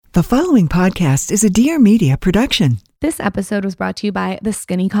The following podcast is a Dear Media production. This episode was brought to you by the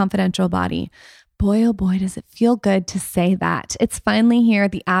Skinny Confidential Body. Boy, oh boy, does it feel good to say that. It's finally here.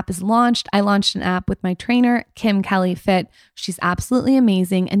 The app is launched. I launched an app with my trainer, Kim Kelly Fit. She's absolutely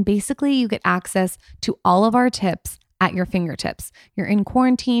amazing. And basically, you get access to all of our tips at your fingertips. You're in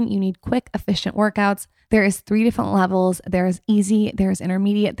quarantine. You need quick, efficient workouts. There is 3 different levels. There's easy, there's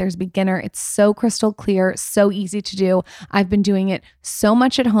intermediate, there's beginner. It's so crystal clear, so easy to do. I've been doing it so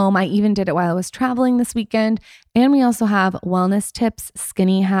much at home. I even did it while I was traveling this weekend. And we also have wellness tips,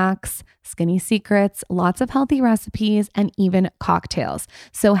 skinny hacks, skinny secrets, lots of healthy recipes, and even cocktails.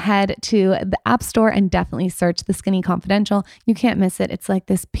 So head to the App Store and definitely search The Skinny Confidential. You can't miss it. It's like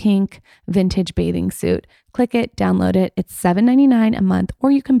this pink vintage bathing suit. Click it, download it. It's $7.99 a month,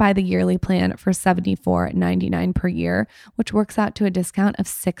 or you can buy the yearly plan for $74.99 per year, which works out to a discount of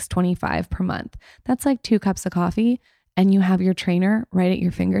 $6.25 per month. That's like 2 cups of coffee, and you have your trainer right at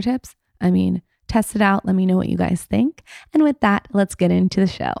your fingertips. I mean, test it out. Let me know what you guys think. And with that, let's get into the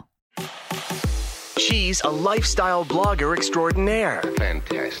show. She's a lifestyle blogger extraordinaire.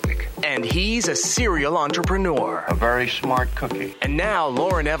 Fantastic. And he's a serial entrepreneur. A very smart cookie. And now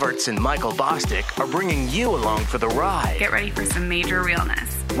Lauren Everts and Michael Bosstick are bringing you along for the ride. Get ready for some major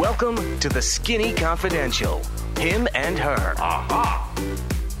realness. Welcome to the Skinny Confidential. Him and her. Aha!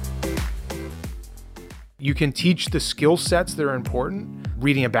 You can teach the skill sets that are important,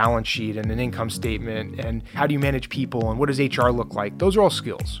 reading a balance sheet and an income statement, and how do you manage people, and what does HR look like? Those are all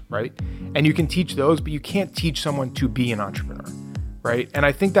skills, right? And you can teach those, but you can't teach someone to be an entrepreneur, right? And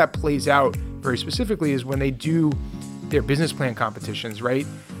I think that plays out very specifically is when they do their business plan competitions, right?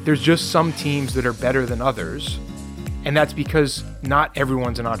 There's just some teams that are better than others, and that's because not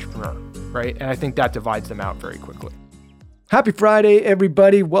everyone's an entrepreneur, right? And I think that divides them out very quickly. Happy Friday,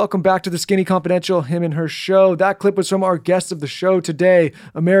 everybody. Welcome back to the Skinny Confidential, Him and Her show. That clip was from our guest of the show today,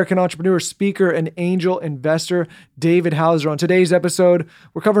 American entrepreneur, speaker, and angel investor, David Hauser. On today's episode,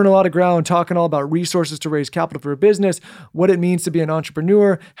 we're covering a lot of ground, talking all about resources to raise capital for a business, what it means to be an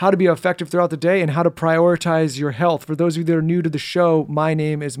entrepreneur, how to be effective throughout the day, and how to prioritize your health. For those of you that are new to the show, my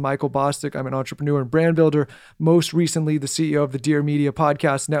name is Michael Bosstick. I'm an entrepreneur and brand builder, most recently the CEO of the Dear Media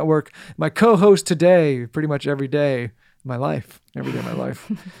Podcast Network. My co-host today, pretty much every day, every day of my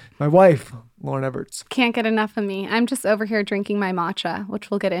life. My wife, Lauren Everts. Can't get enough of me. I'm just over here drinking my matcha, which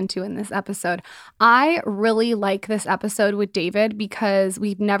we'll get into in this episode. I really like this episode with David because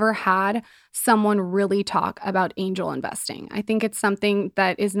we've never had someone really talk about angel investing. I think it's something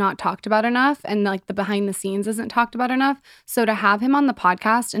that is not talked about enough, and like the behind the scenes isn't talked about enough. So to have him on the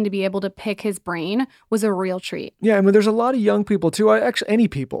podcast and to be able to pick his brain was a real treat. Yeah, I mean, there's a lot of young people too, actually any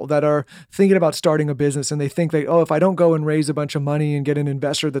people that are thinking about starting a business, and they think that, oh, if I don't go and raise a bunch of money and get an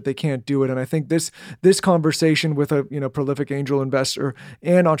investor, that they can't do it. And I think this conversation with a prolific angel investor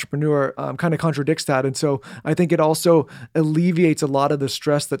and entrepreneur kind of contradicts that. And so I think it also alleviates a lot of the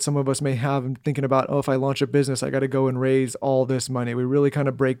stress that some of us may have in thinking about, oh, if I launch a business, I got to go and raise all this money. We really kind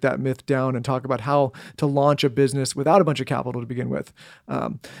of break that myth down and talk about how to launch a business without a bunch of capital to begin with.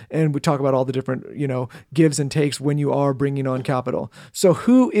 And we talk about all the different, gives and takes when you are bringing on capital. So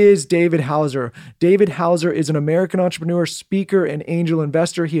who is David Hauser? David Hauser is an American entrepreneur, speaker, and angel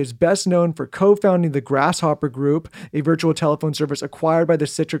investor. He is best known for co-founding the Grasshopper Group, a virtual telephone service acquired by the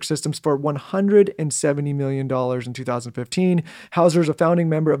Citrix Systems for $170 million in 2015. Hauser is a founding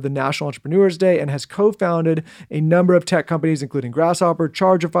member of the National Entrepreneurs Day and has co-founded a number of tech companies, including Grasshopper,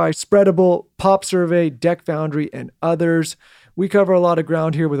 Chargeify, Spreadable, Pop Survey, Deck Foundry, and others. We cover a lot of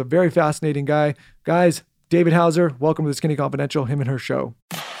ground here with a very fascinating guy. Guys, David Hauser, welcome to the Skinny Confidential, Him and Her show.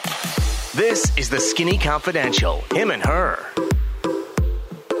 This is the Skinny Confidential. Him and Her.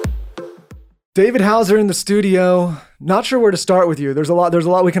 David Hauser in the studio. Not sure where to start with you. There's a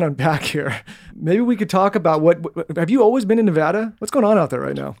lot we can unpack here. Maybe we could talk about what have you always been in Nevada? What's going on out there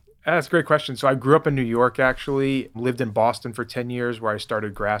right now? That's a great question. So I grew up in New York, actually, lived in Boston for 10 years where I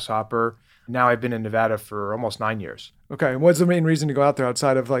started Grasshopper. Now I've been in Nevada for almost 9 years. Okay. And what's the main reason to go out there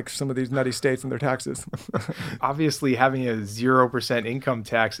outside of like some of these nutty states and their taxes? Obviously, having a 0% income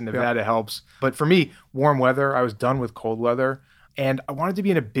tax in Nevada helps. But for me, warm weather, I was done with cold weather. And I wanted to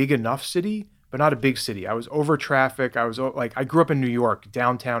be in a big enough city, but not a big city. I was over traffic. I grew up in New York,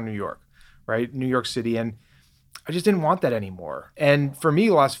 downtown New York, right? New York City. And I just didn't want that anymore. And for me,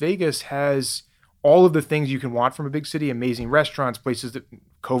 Las Vegas has all of the things you can want from a big city, amazing restaurants, places that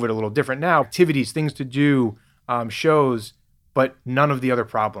COVID a little different now, activities, things to do, shows, but none of the other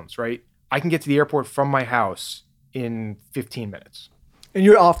problems, right? I can get to the airport from my house in 15 minutes. And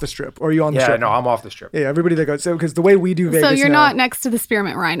you're off the strip, or are you on the Yeah, strip? no, I'm off the strip. Yeah, everybody that goes, because the way we do Vegas So you're now, not next to the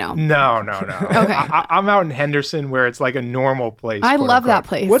Spearmint Rhino. No. Okay. I'm out in Henderson where it's like a normal place. I quote love that unquote.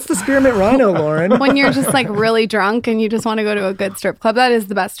 place. What's the Spearmint Rhino, Lauren? When you're just like really drunk and you just want to go to a good strip club, that is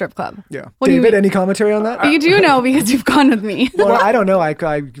the best strip club. Yeah. What do you David, mean? any commentary on that? You do know because you've gone with me. Well, I don't know.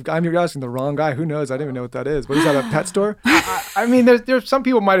 You're asking the wrong guy. Who knows? I don't even know what that is. What is that, a pet store? I mean, there's some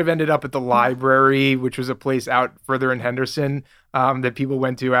people might have ended up at the library, which was a place out further in Henderson that people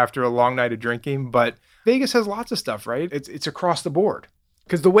went to after a long night of drinking. But Vegas has lots of stuff, right? It's across the board.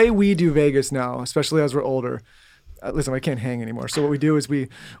 Because the way we do Vegas now, especially as we're older, listen, I can't hang anymore. So what we do is we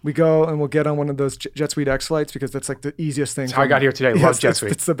go and we'll get on one of those Jet Suite X flights because that's like the easiest thing. That's how I got here today. Love Jet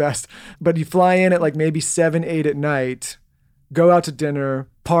Suite. It's the best. But you fly in at like maybe 7, 8 at night, go out to dinner,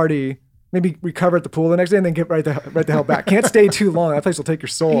 party, maybe recover at the pool the next day, and then get right the hell back. Can't stay too long. That place will take your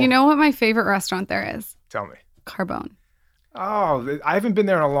soul. You know what my favorite restaurant there is? Tell me. Carbone. Oh, I haven't been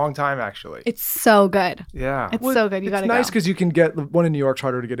there in a long time, actually. It's so good. Yeah. It's so good. You got to go. It's nice because you can get the one in New York's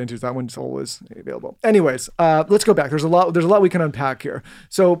harder to get into. So that one's always available. Anyways, let's go back. There's a lot we can unpack here.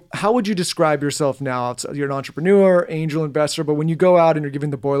 So how would you describe yourself now? You're an entrepreneur, angel investor, but when you go out and you're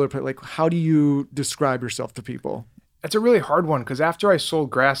giving the boilerplate, like how do you describe yourself to people? That's a really hard one because after I sold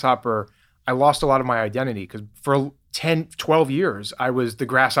Grasshopper, I lost a lot of my identity because for 10, 12 years, I was the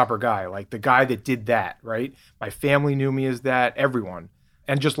Grasshopper guy, like the guy that did that, right? My family knew me as that, everyone,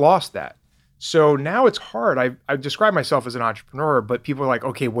 and just lost that. So now it's hard. I describe myself as an entrepreneur, but people are like,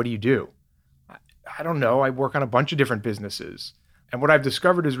 okay, what do you do? I don't know. I work on a bunch of different businesses. And what I've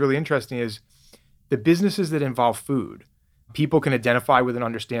discovered is really interesting is the businesses that involve food, people can identify with and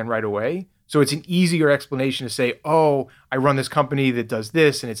understand right away. So it's an easier explanation to say, oh, I run this company that does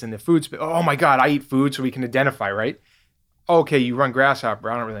this and it's in the food space. Oh my God, I eat food, so we can identify, right? Okay, you run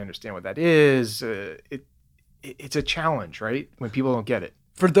Grasshopper. I don't really understand what that is. It's a challenge, right? When people don't get it.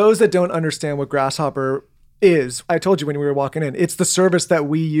 For those that don't understand what Grasshopper is, I told you when we were walking in, it's the service that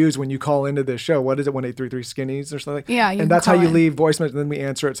we use when you call into this show. What is it, 1-833 Skinnies or something? Yeah, and that's how you leave voicemails and then we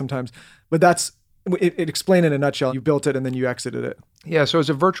answer it sometimes. But that's it explained in a nutshell. You built it and then you exited it. Yeah, so it's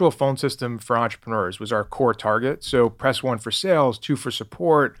a virtual phone system for entrepreneurs was our core target. So press 1 for sales, 2 for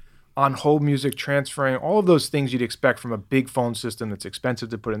support, on-hold music transferring, all of those things you'd expect from a big phone system that's expensive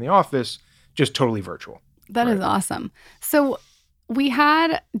to put in the office, just totally virtual. That is awesome. So we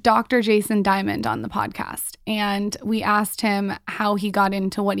had Dr. Jason Diamond on the podcast and we asked him how he got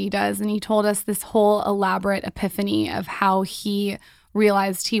into what he does. And he told us this whole elaborate epiphany of how he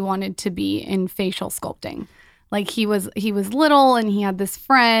realized he wanted to be in facial sculpting. Like he was little and he had this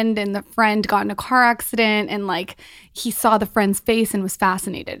friend and the friend got in a car accident and like he saw the friend's face and was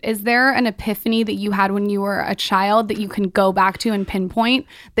fascinated. Is there an epiphany that you had when you were a child that you can go back to and pinpoint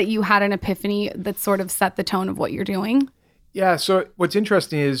that you had an epiphany that sort of set the tone of what you're doing? Yeah, so what's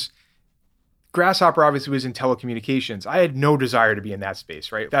interesting is Grasshopper obviously was in telecommunications. I had no desire to be in that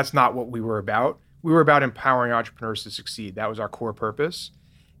space, right? That's not what we were about. We were about empowering entrepreneurs to succeed. That was our core purpose.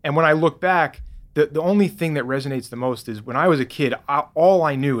 And when I look back, the only thing that resonates the most is when I was a kid, all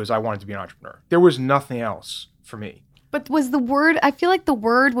I knew is I wanted to be an entrepreneur. There was nothing else for me. But was the word, I feel like the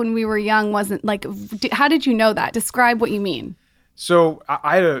word when we were young wasn't like, how did you know that? Describe what you mean. So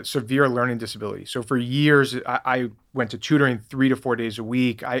I had a severe learning disability. So for years, I went to tutoring 3 to 4 days a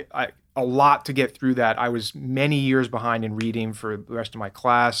week. A lot to get through that. I was many years behind in reading for the rest of my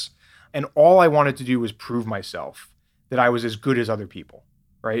class. And all I wanted to do was prove myself that I was as good as other people,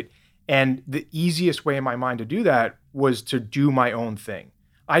 right? And the easiest way in my mind to do that was to do my own thing.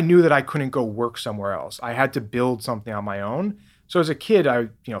 I knew that I couldn't go work somewhere else. I had to build something on my own. So as a kid, I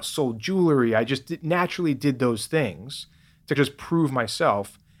sold jewelry. I just naturally did those things to just prove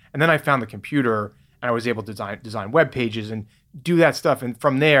myself. And then I found the computer and I was able to design web pages and do that stuff. And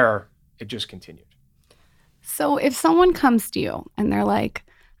from there, it just continued. So if someone comes to you and they're like,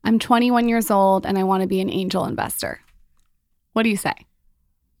 I'm 21 years old and I want to be an angel investor, what do you say?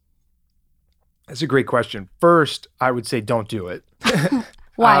 That's a great question. First, I would say don't do it.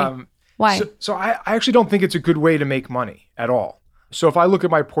 Why? Why? So I actually don't think it's a good way to make money at all. So if I look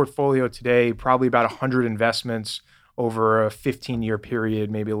at my portfolio today, probably about 100 investments over a 15-year period,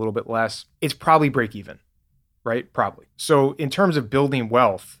 maybe a little bit less, it's probably break even, right? Probably. So in terms of building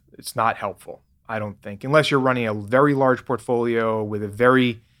wealth, it's not helpful, I don't think, unless you're running a very large portfolio with a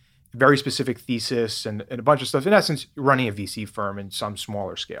very, very specific thesis and a bunch of stuff. In essence, you're running a VC firm in some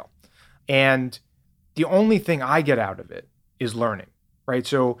smaller scale. And the only thing I get out of it is learning, right?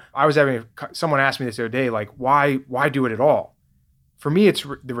 So I was someone asked me this the other day, like, why do it at all? For me, it's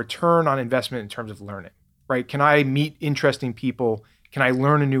the return on investment in terms of learning, right? Can I meet interesting people? Can I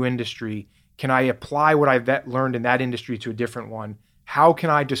learn a new industry? Can I apply what I've learned in that industry to a different one? how can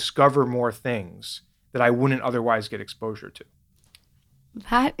I discover more things that I wouldn't otherwise get exposure to?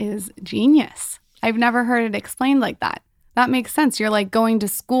 That is genius. I've never heard it explained like that. That makes sense. You're like going to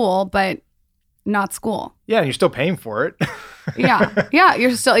school, but not school. Yeah, and you're still paying for it. Yeah,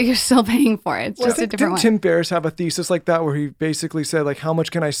 you're still paying for it. It's just a different way. Didn't Tim Ferriss have a thesis like that where he basically said, like, how much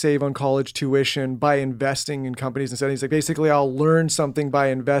can I save on college tuition by investing in companies instead? He's like, basically, I'll learn something by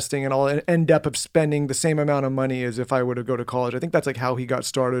investing and I'll end up spending the same amount of money as if I were to go to college. I think that's like how he got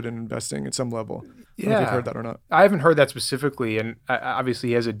started in investing at some level. I don't know if you've heard that or not. I haven't heard that specifically, and obviously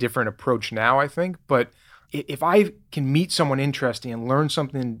he has a different approach now, I think. But if I can meet someone interesting and learn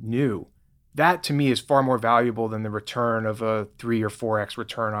something new, that to me is far more valuable than the return of a 3 or 4x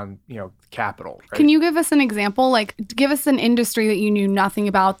return on, capital. Right? Can you give us an example? Like, give us an industry that you knew nothing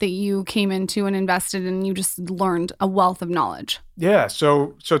about that you came into and invested in and you just learned a wealth of knowledge. Yeah.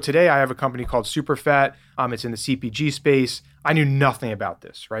 So today I have a company called Superfat. It's in the CPG space. I knew nothing about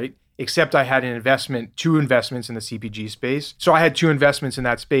this, right? Except I had two investments in the CPG space. So I had 2 investments in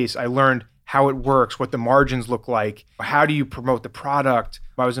that space. I learned how it works, what the margins look like, how do you promote the product.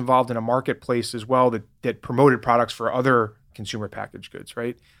 I was involved in a marketplace as well that promoted products for other consumer packaged goods,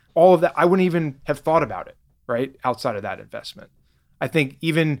 right? All of that, I wouldn't even have thought about it, right? Outside of that investment. I think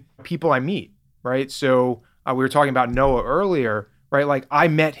even people I meet, right? So we were talking about Noah earlier, right? Like I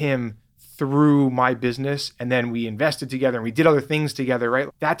met him through my business and then we invested together and we did other things together, right?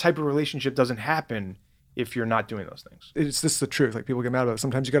 That type of relationship doesn't happen if you're not doing those things. It's just the truth. Like people get mad about it.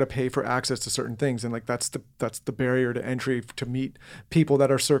 Sometimes you got to pay for access to certain things, and like that's the barrier to entry to meet people that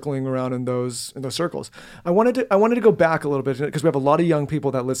are circling around in those circles. I wanted to go back a little bit because we have a lot of young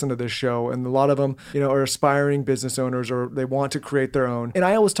people that listen to this show, and a lot of them, are aspiring business owners or they want to create their own. And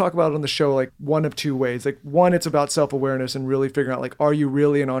I always talk about it on the show like one of 2 ways. Like one, it's about self-awareness and really figuring out like, are you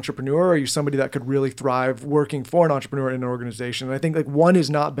really an entrepreneur? Or are you somebody that could really thrive working for an entrepreneur in an organization? And I think like one is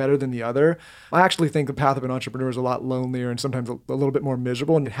not better than the other. I actually think the path of an entrepreneur is a lot lonelier and sometimes a little bit more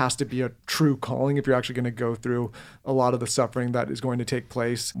miserable, and it has to be a true calling if you're actually going to go through a lot of the suffering that is going to take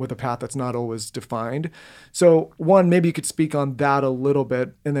place with a path that's not always defined. So 1, maybe you could speak on that a little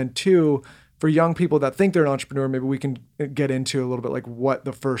bit, and then 2, for young people that think they're an entrepreneur, maybe we can get into a little bit like what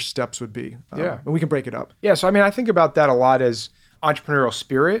the first steps would be. And we can break it up. Yeah, so I think about that a lot as entrepreneurial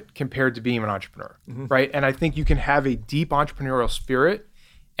spirit compared to being an entrepreneur, right? And I think you can have a deep entrepreneurial spirit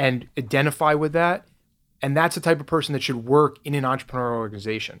and identify with that. And that's the type of person that should work in an entrepreneurial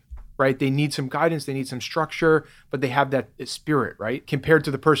organization, right? They need some guidance, they need some structure, but they have that spirit, right? Compared to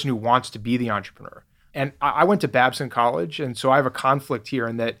the person who wants to be the entrepreneur. And I went to Babson College, and so I have a conflict here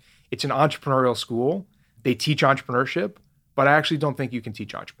in that it's an entrepreneurial school. They teach entrepreneurship, but I actually don't think you can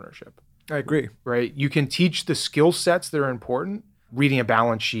teach entrepreneurship. I agree. Right? You can teach the skill sets that are important, reading a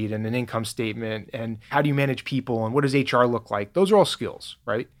balance sheet and an income statement, and how do you manage people, and what does HR look like? Those are all skills,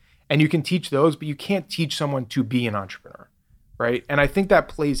 right? And you can teach those, but you can't teach someone to be an entrepreneur, right? And I think that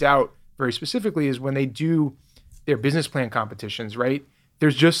plays out very specifically is when they do their business plan competitions, right?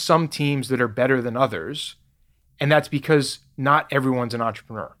 There's just some teams that are better than others. And that's because not everyone's an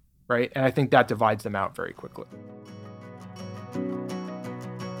entrepreneur, right? And I think that divides them out very quickly.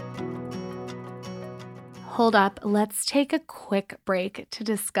 Hold up, let's take a quick break to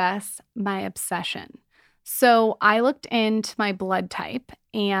discuss my obsession. So I looked into my blood type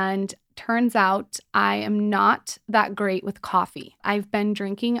and turns out I am not that great with coffee. I've been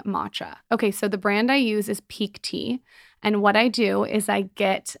drinking matcha. Okay, so the brand I use is Peak Tea. And what I do is I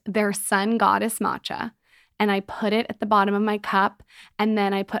get their Sun Goddess matcha and I put it at the bottom of my cup. And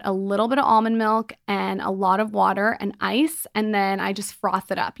then I put a little bit of almond milk and a lot of water and ice. And then I just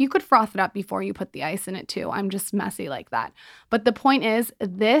froth it up. You could froth it up before you put the ice in it too. I'm just messy like that. But the point is,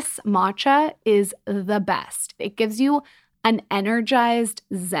 this matcha is the best. It gives you an energized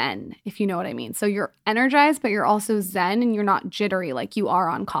zen, if you know what I mean. So you're energized, but you're also zen and you're not jittery like you are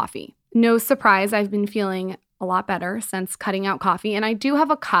on coffee. No surprise, I've been feeling a lot better since cutting out coffee. And I do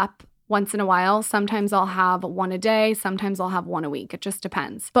have a cup once in a while. Sometimes I'll have one a day. Sometimes I'll have one a week. It just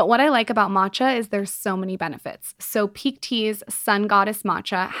depends. But what I like about matcha is there's so many benefits. So Peak Tea's Sun Goddess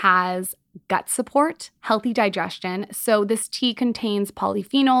Matcha has gut support, healthy digestion. So this tea contains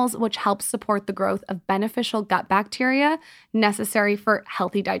polyphenols, which helps support the growth of beneficial gut bacteria necessary for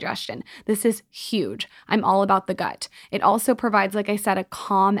healthy digestion. This is huge. I'm all about the gut. It also provides, like I said, a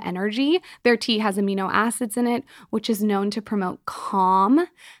calm energy. Their tea has amino acids in it, which is known to promote calm.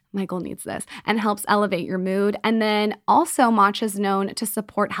 Michael needs this, and helps elevate your mood. And then also matcha is known to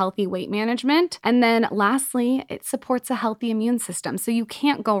support healthy weight management. And then lastly, it supports a healthy immune system. So you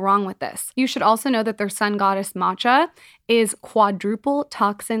can't go wrong with this. You should also know that their Sun Goddess matcha is quadruple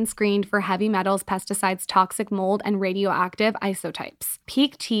toxin screened for heavy metals, pesticides, toxic mold, and radioactive isotypes.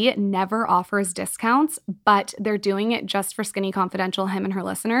 Peak Tea never offers discounts, but they're doing it just for Skinny Confidential, him and her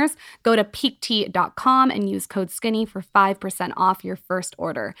listeners. Go to peaktea.com and use code SKINNY for 5% off your first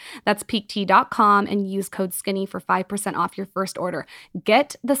order. That's peaktea.com and use code SKINNY for 5% off your first order.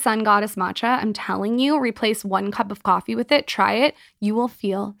 Get the Sun Goddess matcha. I'm telling you, replace 1 cup of coffee with it. Try it. You will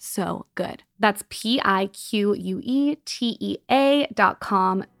feel so good. That's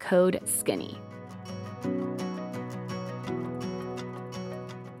PIQUETEA.com, code SKINNY.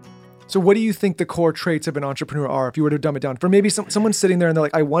 So what do you think the core traits of an entrepreneur are if you were to dumb it down? For maybe someone's sitting there and they're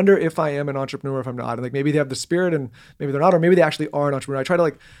like, I wonder if I am an entrepreneur, if I'm not. And like maybe they have the spirit and maybe they're not, or maybe they actually are an entrepreneur. I try to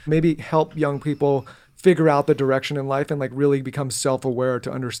like maybe help young people figure out the direction in life and like really become self-aware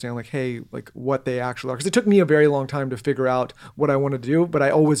to understand like, hey, like what they actually are. Because it took me a very long time to figure out what I want to do, but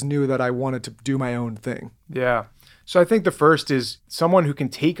I always knew that I wanted to do my own thing. Yeah. So I think the first is someone who can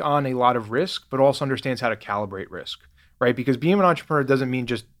take on a lot of risk, but also understands how to calibrate risk, right? Because being an entrepreneur doesn't mean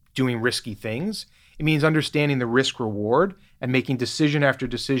just doing risky things. It means understanding the risk reward and making decision after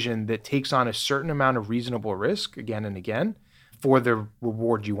decision that takes on a certain amount of reasonable risk again and again for the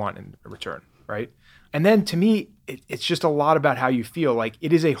reward you want in return, right? And then to me, it's just a lot about how you feel. Like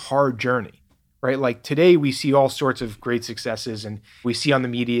it is a hard journey, right? Like today we see all sorts of great successes and we see on the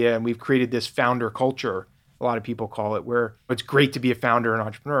media and we've created this founder culture, a lot of people call it, where it's great to be a founder and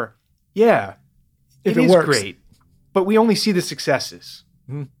entrepreneur. Yeah, it is works. Great, but we only see the successes.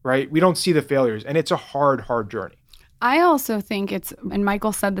 Right? We don't see the failures. And it's a hard, hard journey. I also think and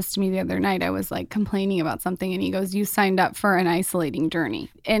Michael said this to me the other night, I was like complaining about something and he goes, you signed up for an isolating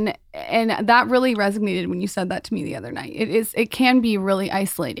journey. And that really resonated when you said that to me the other night. It can be really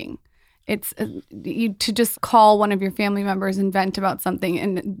isolating. It's to just call one of your family members and vent about something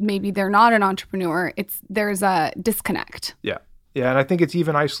and maybe they're not an entrepreneur. There's a disconnect. Yeah. Yeah. And I think it's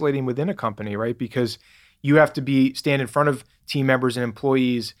even isolating within a company, right? Because you have to stand in front of team members and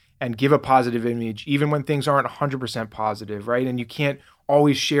employees and give a positive image, even when things aren't 100% positive, right? And you can't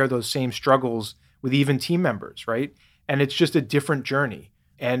always share those same struggles with even team members, right? And it's just a different journey.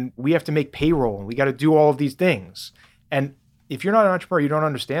 And we have to make payroll and we got to do all of these things. And if you're not an entrepreneur, you don't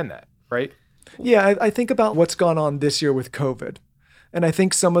understand that, right? Yeah, I think about what's gone on this year with COVID. And I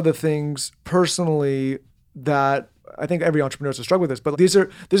think some of the things personally that I think every entrepreneur has to struggle with this, but this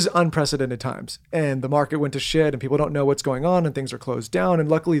is unprecedented times and the market went to shit and people don't know what's going on and things are closed down. And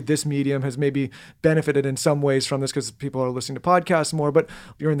luckily this medium has maybe benefited in some ways from this because people are listening to podcasts more, but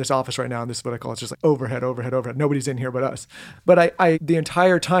you're in this office right now and this is what I call, it's just like overhead. Nobody's in here but us. But I the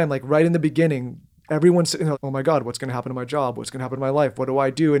entire time, like right in the beginning, everyone's sitting there, oh my God, what's going to happen to my job? What's going to happen to my life? What do I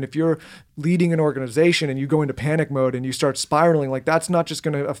do? And if you're leading an organization and you go into panic mode and you start spiraling, like that's not just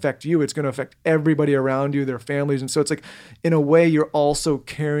going to affect you, it's going to affect everybody around you, their families. And so it's like, in a way, you're also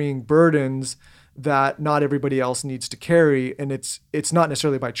carrying burdens that not everybody else needs to carry. And it's not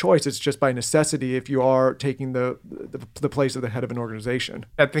necessarily by choice, it's just by necessity if you are taking the place of the head of an organization.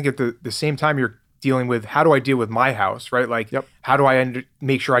 I think at the same time, you're dealing with, how do I deal with my house, right? Like, How do I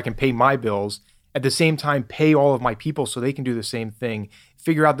make sure I can pay my bills? At the same time, pay all of my people so they can do the same thing,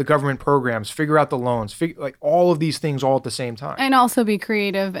 figure out the government programs, figure out the loans, like all of these things all at the same time. And also be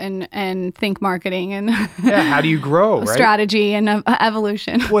creative and think marketing and how do you grow, right? Strategy and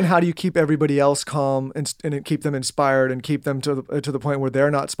evolution. Well, and how do you keep everybody else calm and keep them inspired and keep them to the point where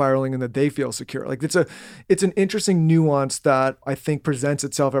they're not spiraling and that they feel secure? Like it's an interesting nuance that I think presents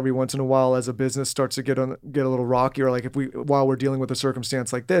itself every once in a while as a business starts to get a little rocky, or like while we're dealing with a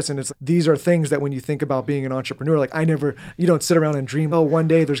circumstance like this. And these are things that when you think about being an entrepreneur, like you don't sit around and dream, oh, one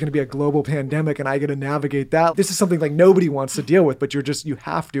day there's going to be a global pandemic and I got to navigate that. This is something like nobody wants to deal with, but you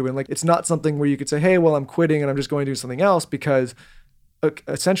have to. And like, it's not something where you could say, hey, well, I'm quitting and I'm just going to do something else, because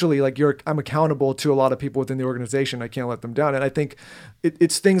essentially like I'm accountable to a lot of people within the organization. I can't let them down. And I think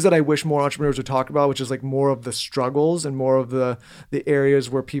it's things that I wish more entrepreneurs would talk about, which is like more of the struggles and more of the areas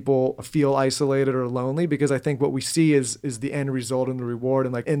where people feel isolated or lonely, because I think what we see is the end result and the reward,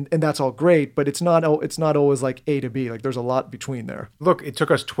 and that's all great, but it's not always like A to B. Like there's a lot between there. Look, it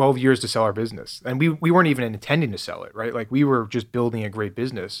took us 12 years to sell our business, and we weren't even intending to sell it, right? Like we were just building a great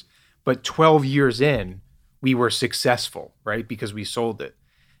business, but 12 years in, we were successful, right? Because we sold it.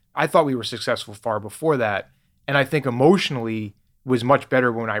 I thought we were successful far before that. And I think emotionally was much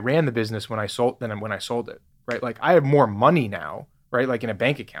better when I ran the business than when I sold it, right? Like I have more money now, right? Like in a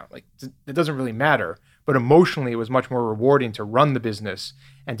bank account, like it doesn't really matter. But emotionally, it was much more rewarding to run the business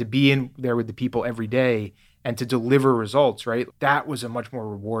and to be in there with the people every day and to deliver results, right? That was a much more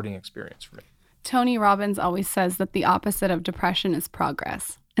rewarding experience for me. Tony Robbins always says that the opposite of depression is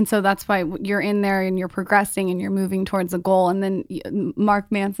progress. And so that's why you're in there and you're progressing and you're moving towards a goal. And then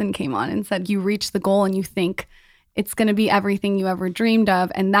Mark Manson came on and said, you reach the goal and you think it's going to be everything you ever dreamed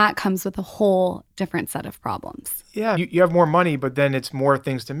of. And that comes with a whole different set of problems. Yeah, you have more money, but then it's more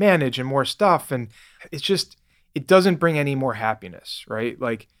things to manage and more stuff. And it's just, it doesn't bring any more happiness, right?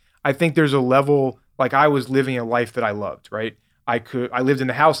 Like, I think there's a level, like I was living a life that I loved, right? I lived in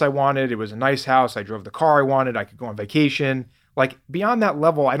the house I wanted. It was a nice house. I drove the car I wanted. I could go on vacation. Like, beyond that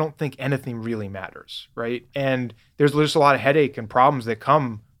level, I don't think anything really matters, right? And there's just a lot of headache and problems that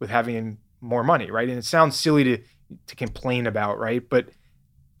come with having more money, right? And it sounds silly to complain about, right? But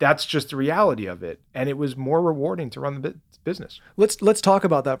that's just the reality of it. And it was more rewarding to run the business. Let's talk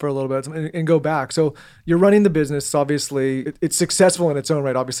about that for a little bit and go back. So you're running the business. Obviously, it's successful in its own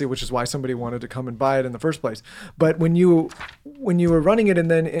right, obviously, which is why somebody wanted to come and buy it in the first place. But when you were running it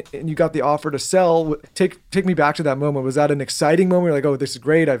and you got the offer to sell, take me back to that moment. Was that an exciting moment? You're like, oh, this is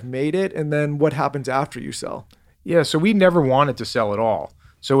great, I've made it. And then what happens after you sell? Yeah, so we never wanted to sell at all.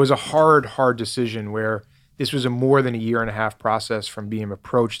 So it was a hard decision where this was a more than a year and a half process from being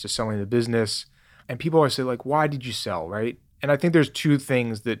approached to selling the business. And people always say, like, why did you sell, right? And I think there's two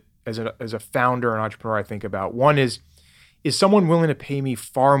things that as a founder and entrepreneur I think about. One is someone willing to pay me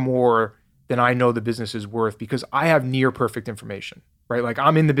far more than I know the business is worth because I have near perfect information, right? Like,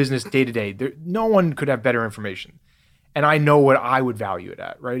 I'm in the business day to day. No one could have better information. And I know what I would value it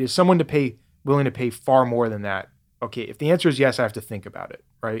at, right? Is someone willing to pay far more than that? Okay, if the answer is yes, I have to think about it,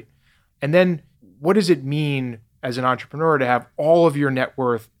 right? And then what does it mean as an entrepreneur to have all of your net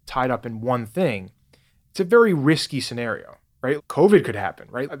worth tied up in one thing? It's a very risky scenario, right? COVID could happen,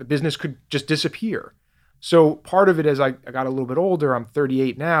 right? The business could just disappear. So part of it, as I got a little bit older, I'm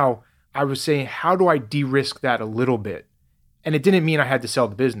 38 now, I was saying, how do I de-risk that a little bit? And it didn't mean I had to sell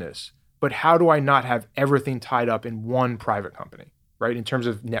the business, but how do I not have everything tied up in one private company, right? In terms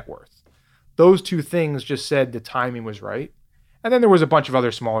of net worth. Those two things just said the timing was right. And then there was a bunch of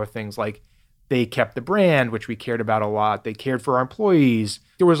other smaller things, like they kept the brand, which we cared about a lot. They cared for our employees.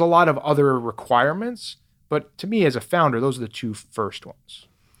 There was a lot of other requirements. But to me, as a founder, those are the two first ones.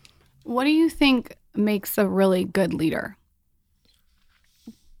 What do you think makes a really good leader?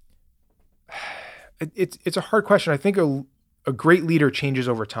 It's a hard question. I think a great leader changes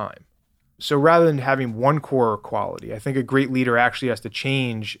over time. So rather than having one core quality, I think a great leader actually has to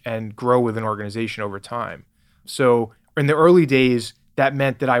change and grow with an organization over time. So in the early days, that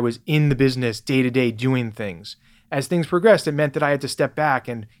meant that I was in the business day to day doing things. As things progressed, it meant that I had to step back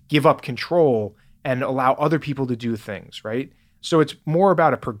and give up control and allow other people to do things, right? So it's more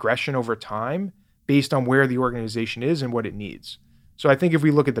about a progression over time based on where the organization is and what it needs. So I think if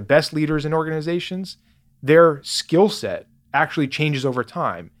we look at the best leaders in organizations, their skill set actually changes over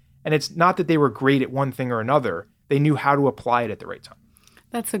time. And it's not that they were great at one thing or another. They knew how to apply it at the right time.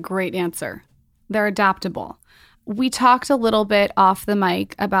 That's a great answer. They're adaptable. We talked a little bit off the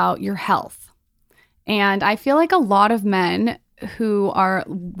mic about your health. And I feel like a lot of men who are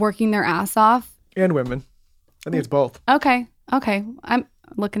working their ass off. And women. I think it's both. Okay. I'm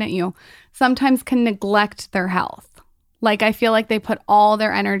looking at you. Sometimes can neglect their health. Like, I feel like they put all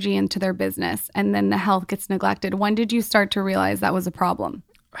their energy into their business and then the health gets neglected. When did you start to realize that was a problem?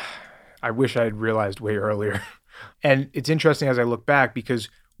 I wish I had realized way earlier. And it's interesting as I look back because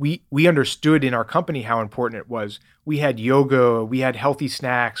we understood in our company how important it was. We had yoga, we had healthy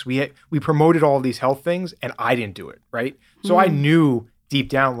snacks, we promoted all these health things, and I didn't do it, right? So I knew deep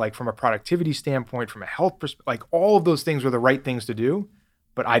down, like from a productivity standpoint, from a health perspective, like all of those things were the right things to do,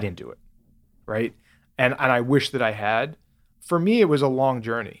 but I didn't do it, right? And I wish that I had. For me, it was a long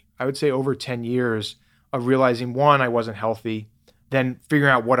journey. I would say over 10 years of realizing, one, I wasn't healthy, then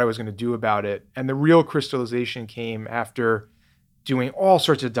figuring out what I was going to do about it. And the real crystallization came after doing all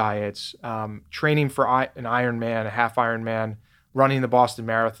sorts of diets, training for an Ironman, a half Ironman, running the Boston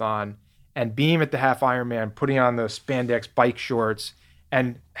Marathon, and being at the half Ironman, putting on the spandex bike shorts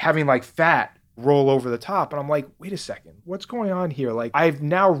and having like fat roll over the top. And I'm like, wait a second, what's going on here? Like, I've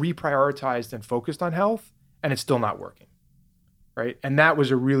now reprioritized and focused on health, and it's still not working, right? And that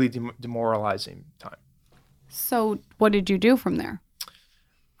was a really demoralizing time. So what did you do from there?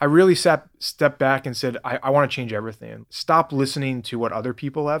 I really stepped back and said, I want to change everything. Stop listening to what other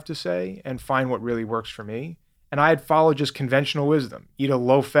people have to say and find what really works for me. And I had followed just conventional wisdom. Eat a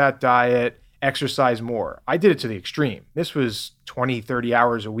low-fat diet, exercise more. I did it to the extreme. This was 20, 30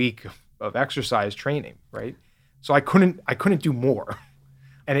 hours a week of exercise training, right? So I couldn't do more.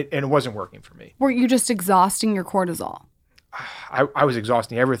 And it wasn't working for me. Were you just exhausting your cortisol? I was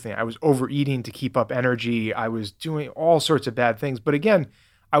exhausting everything. I was overeating to keep up energy. I was doing all sorts of bad things. But again,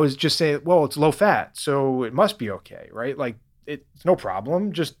 I was just saying, well, it's low fat, so it must be okay, right? Like, it's no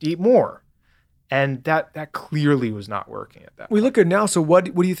problem, just eat more. And that clearly was not working at that point. We look good now. So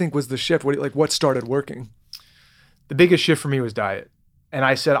what do you think was the shift? What started working? The biggest shift for me was diet. And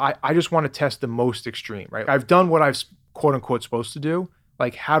I said, I just want to test the most extreme, right? I've done what I've quote unquote supposed to do.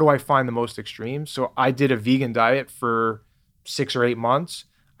 Like, how do I find the most extreme? So I did a vegan diet for 6 or 8 months.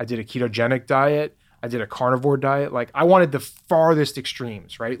 I did a ketogenic diet. I did a carnivore diet. Like, I wanted the farthest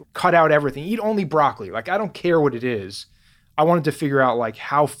extremes, right? Cut out everything. Eat only broccoli. Like, I don't care what it is. I wanted to figure out, like,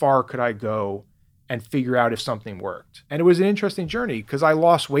 how far could I go and figure out if something worked. And it was an interesting journey because I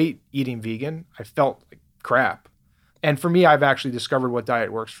lost weight eating vegan. I felt like crap. And for me, I've actually discovered what diet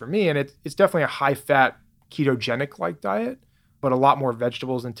works for me. And it's definitely a high-fat, ketogenic-like diet, but a lot more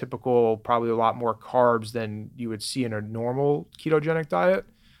vegetables than typical, probably a lot more carbs than you would see in a normal ketogenic diet,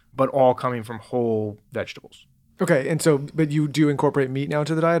 but all coming from whole vegetables. Okay. And so, but you do incorporate meat now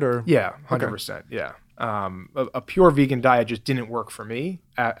to the diet, or? Yeah, 100%. Okay. Yeah. A pure vegan diet just didn't work for me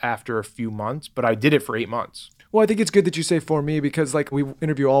after a few months, but I did it for 8 months. Well, I think it's good that you say for me, because like we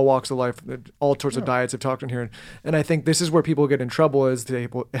interview all walks of life, all sorts of diets I've talked on here. And I think this is where people get in trouble is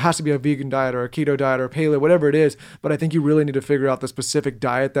it has to be a vegan diet or a keto diet or a paleo, whatever it is. But I think you really need to figure out the specific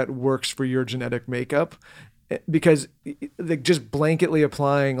diet that works for your genetic makeup. Because like just blanketly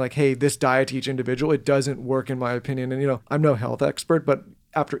applying like, hey, this diet to each individual, it doesn't work in my opinion. And, I'm no health expert, but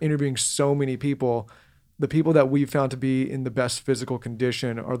after interviewing so many people, the people that we've found to be in the best physical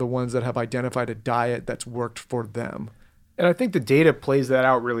condition are the ones that have identified a diet that's worked for them. And I think the data plays that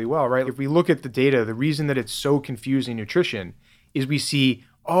out really well, right? If we look at the data, the reason that it's so confusing nutrition is we see,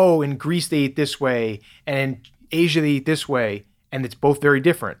 in Greece they eat this way, and in Asia they eat this way, and it's both very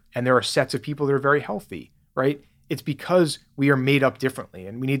different. And there are sets of people that are very healthy, right? It's because we are made up differently,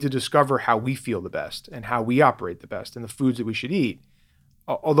 and we need to discover how we feel the best and how we operate the best and the foods that we should eat.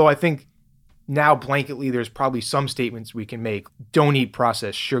 Although I think now blanketly there's probably some statements we can make. Don't eat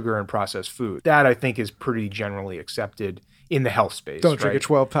processed sugar and processed food. That I think is pretty generally accepted in the health space. Don't drink a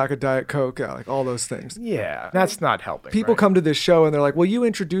 12-pack of Diet Coke, like all those things. Yeah, that's not helping. People come to this show and they're like, well, you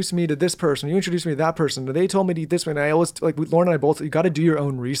introduced me to this person, you introduced me to that person, and they told me to eat this way. And I always, like Lauren and I both, you got to do your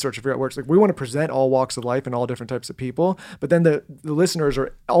own research to figure out what works. Like we want to present all walks of life and all different types of people, but then the listeners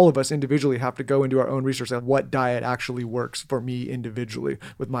or all of us individually have to go and do our own research on what diet actually works for me individually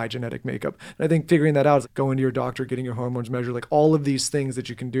with my genetic makeup. And I think figuring that out is going to your doctor, getting your hormones measured, like all of these things that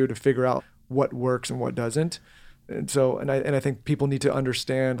you can do to figure out what works and what doesn't. And so, and I think people need to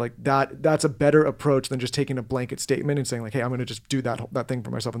understand like that's a better approach than just taking a blanket statement and saying like, hey, I'm going to just do that thing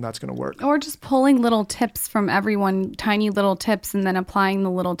for myself and that's going to work. Or just pulling little tips from everyone, tiny little tips, and then applying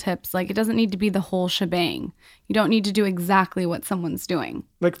the little tips. Like it doesn't need to be the whole shebang. You don't need to do exactly what someone's doing.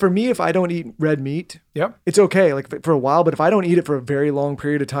 Like for me, if I don't eat red meat, yep, it's okay, like for a while, but if I don't eat it for a very long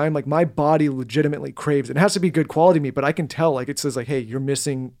period of time, like my body legitimately craves it. It has to be good quality meat, but I can tell like it says like, hey, you're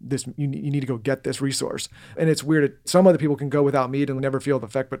missing this, you need to go get this resource. And it's weird. Some other people can go without meat and never feel the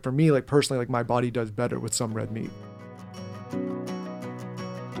effect, but for me, like personally, like my body does better with some red meat.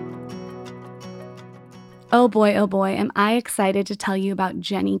 Oh boy, am I excited to tell you about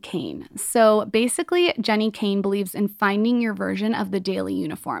Jenny Kane. So basically, Jenny Kane believes in finding your version of the daily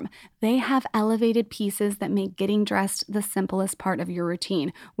uniform. They have elevated pieces that make getting dressed the simplest part of your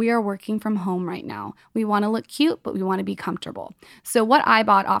routine. We are working from home right now. We want to look cute, but we want to be comfortable. So what I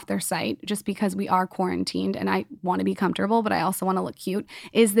bought off their site, just because we are quarantined and I want to be comfortable, but I also want to look cute,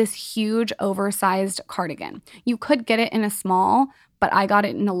 is this huge oversized cardigan. You could get it in a small, but I got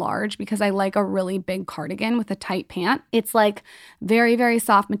it in a large because I like a really big cardigan with a tight pant. It's like very, very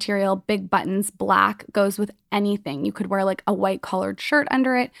soft material, big buttons, black, goes with anything. You could wear like a white collared shirt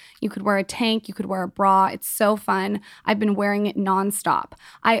under it. You could wear a tank. You could wear a bra. It's so fun. I've been wearing it nonstop.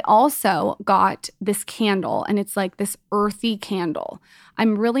 I also got this candle, and it's like this earthy candle.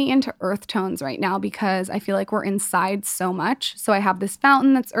 I'm really into earth tones right now because I feel like we're inside so much. So I have this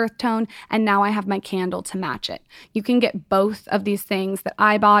fountain that's earth tone, and now I have my candle to match it. You can get both of these things that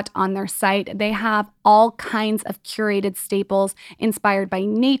I bought on their site. They have all kinds of curated staples inspired by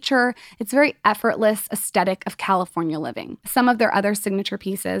nature. It's very effortless aesthetic of California living. Some of their other signature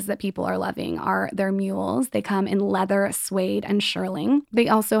pieces that people are loving are their mules. They come in leather, suede, and shearling. They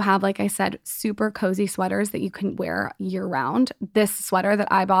also have, like I said, super cozy sweaters that you can wear year round. This sweater that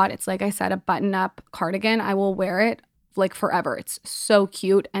I bought, it's like I said, a button-up cardigan. I will wear it like forever. It's so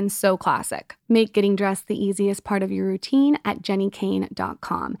cute and so classic. Make getting dressed the easiest part of your routine at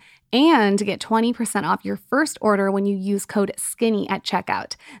jennykane.com and get 20% off your first order when you use code SKINNY at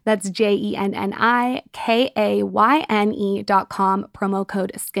checkout. That's JENNIKAYNE.com, promo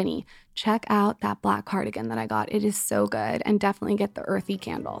code SKINNY. Check out that black cardigan that I got. It is so good, and definitely get the earthy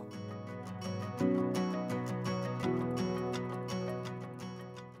candle.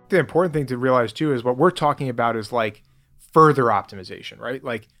 the important thing to realize too is what we're talking about is like further optimization, right?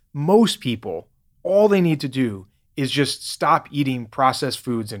 Like most people, all they need to do is just stop eating processed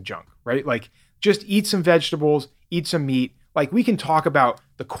foods and junk, right? Like just eat some vegetables, eat some meat. Like we can talk about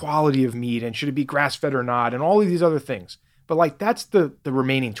the quality of meat and should it be grass-fed or not and all of these other things. But like that's the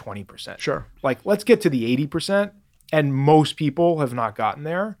remaining 20%. Sure. Like let's get to the 80%. And most people have not gotten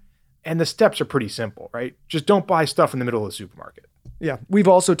there. And the steps are pretty simple, right? Just don't buy stuff in the middle of the supermarket. Yeah. We've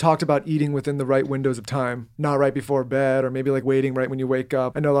also talked about eating within the right windows of time, not right before bed or maybe like waiting right when you wake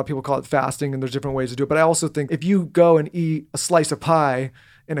up. I know a lot of people call it fasting and there's different ways to do it. But I also think if you go and eat a slice of pie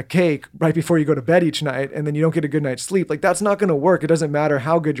and a cake right before you go to bed each night and then you don't get a good night's sleep, like that's not going to work. It doesn't matter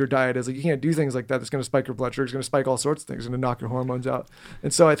how good your diet is. Like you can't do things like that. It's going to spike your blood sugar. It's going to spike all sorts of things. It's going to knock your hormones out.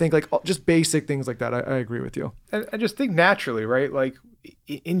 And so I think like just basic things like that, I agree with you. And I just think naturally, right? Like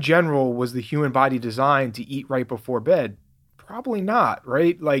in general, was the human body designed to eat right before bed? Probably not,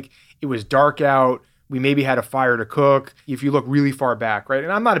 right? Like it was dark out. We maybe had a fire to cook. If you look really far back, right?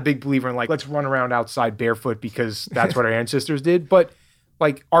 And I'm not a big believer in like, let's run around outside barefoot because that's what our ancestors did. But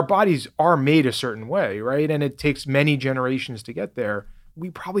like our bodies are made a certain way, right? And it takes many generations to get there.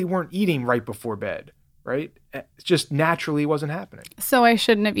 We probably weren't eating right before bed, right? It just naturally wasn't happening. So I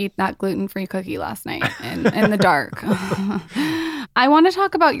shouldn't have eaten that gluten-free cookie last night in the dark. I want to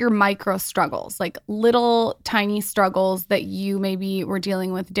talk about your micro struggles, like little tiny struggles that you maybe were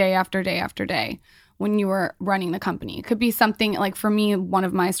dealing with day after day after day when you were running the company. It could be something like, for me, one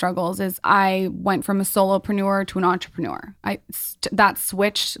of my struggles is I went from a solopreneur to an entrepreneur. That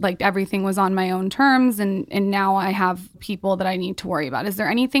switched, like everything was on my own terms, and now I have people that I need to worry about. Is there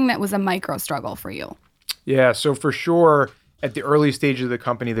anything that was a micro struggle for you? Yeah, so for sure, at the early stages of the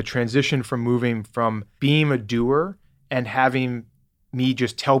company, the transition from moving from being a doer and having me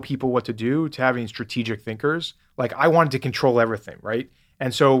just tell people what to do to having strategic thinkers, like I wanted to control everything, right?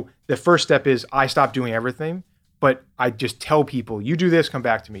 And so the first step is I stop doing everything, but I just tell people, you do this, come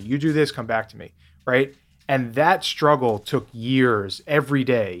back to me. You do this, come back to me, right? And that struggle took years, every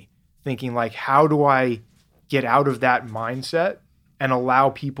day, thinking like, how do I get out of that mindset and allow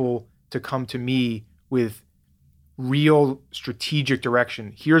people to come to me with real strategic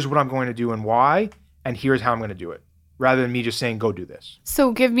direction? Here's what I'm going to do and why, and here's how I'm going to do it, rather than me just saying, go do this.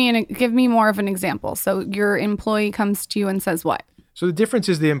 So give me more of an example. So your employee comes to you and says what? So the difference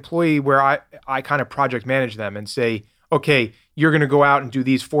is the employee where I kind of project manage them and say, okay, you're going to go out and do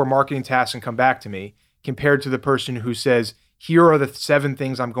these 4 marketing tasks and come back to me, compared to the person who says, here are the 7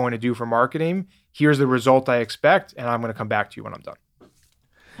 things I'm going to do for marketing. Here's the result I expect, and I'm going to come back to you when I'm done.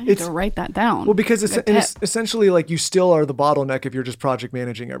 I need to write that down. Well, because it's essentially like you still are the bottleneck if you're just project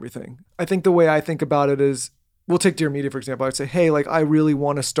managing everything. I think the way I think about it is, we'll take Dear Media, for example. I'd say, hey, like I really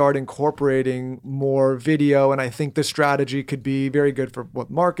want to start incorporating more video. And I think this strategy could be very good for what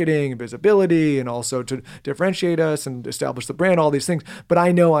marketing and visibility and also to differentiate us and establish the brand, all these things. But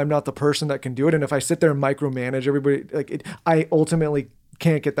I know I'm not the person that can do it. And if I sit there and micromanage everybody, I ultimately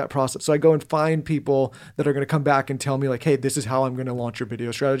can't get that process. So I go and find people that are going to come back and tell me like, hey, this is how I'm going to launch your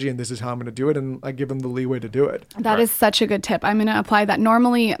video strategy and this is how I'm going to do it. And I give them the leeway to do it. That is such a good tip. I'm going to apply that.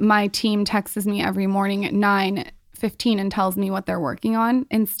 Normally my team texts me every morning at 9:15 and tells me what they're working on.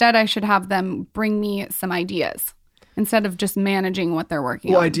 Instead, I should have them bring me some ideas instead of just managing what they're working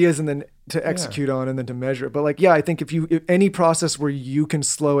on. Well, ideas and then to execute on and then to measure it. But like, yeah, I think if any process where you can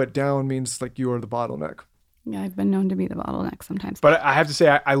slow it down means like you are the bottleneck. Yeah, I've been known to be the bottleneck sometimes. But I have to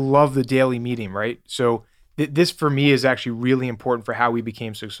say, I love the daily meeting, right? So this for me is actually really important for how we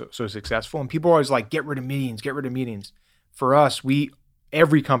became so successful. And people are always like, get rid of meetings, get rid of meetings. For us,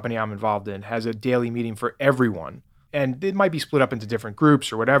 every company I'm involved in has a daily meeting for everyone. And it might be split up into different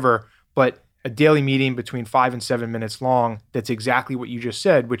groups or whatever, but a daily meeting between 5 and 7 minutes long, that's exactly what you just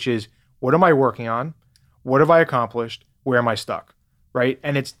said, which is, what am I working on? What have I accomplished? Where am I stuck? Right?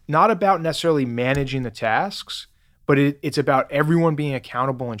 And it's not about necessarily managing the tasks, but it's about everyone being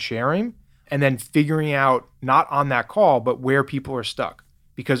accountable and sharing, and then figuring out, not on that call, but where people are stuck.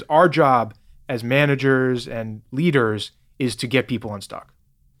 Because our job as managers and leaders is to get people unstuck.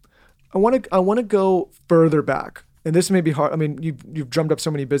 I want to go further back. And this may be hard. I mean, you've drummed up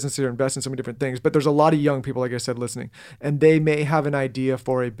so many businesses or invested in so many different things, but there's a lot of young people, like I said, listening, and they may have an idea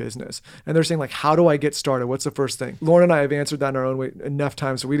for a business. And they're saying like, how do I get started? What's the first thing? Lauren and I have answered that in our own way enough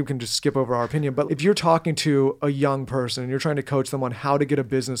times so we can just skip over our opinion. But if you're talking to a young person and you're trying to coach them on how to get a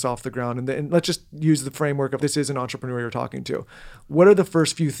business off the ground, and let's just use the framework of this is an entrepreneur you're talking to, what are the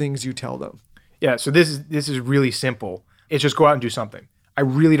first few things you tell them? Yeah, so this is really simple. It's just go out and do something. I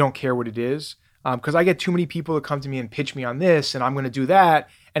really don't care what it is. Because I get too many people that come to me and pitch me on this, and I'm going to do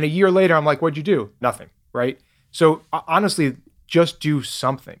that. And a year later, I'm like, what'd you do? Nothing, right? So honestly, just do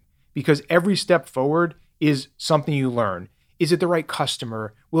something, because every step forward is something you learn. Is it the right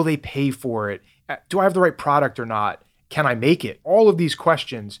customer? Will they pay for it? Do I have the right product or not? Can I make it? All of these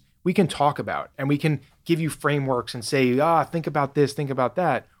questions we can talk about, and we can give you frameworks and say, think about this, think about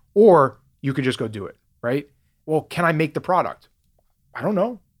that. Or you could just go do it, right? Well, can I make the product? I don't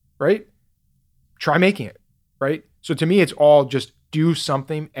know, right? Try making it, right? So to me, it's all just do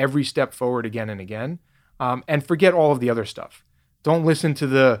something every step forward again and again, and forget all of the other stuff. Don't listen to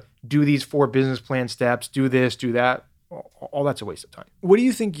the do these 4 business plan steps, do this, do that. All that's a waste of time. What do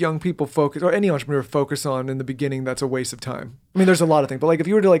you think young people focus, or any entrepreneur focus on in the beginning that's a waste of time? I mean, there's a lot of things, but like if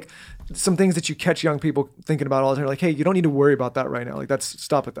you were to like some things that you catch young people thinking about all the time, like, hey, you don't need to worry about that right now. Like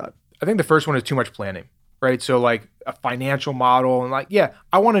stop at that. I think the first one is too much planning, right? So like a financial model and like, yeah,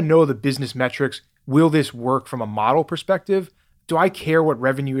 I want to know the business metrics. Will this work from a model perspective? Do I care what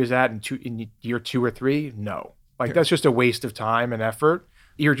revenue is at in year 2 or 3? No. Like that's just a waste of time and effort.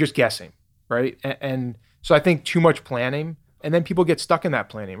 You're just guessing, right? And so I think too much planning, and then people get stuck in that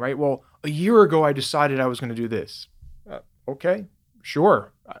planning, right? Well, a year ago, I decided I was going to do this. Okay,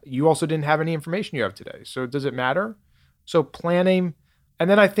 sure. You also didn't have any information you have today. So does it matter? So planning. And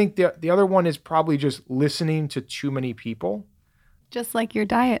then I think the other one is probably just listening to too many people. Just like your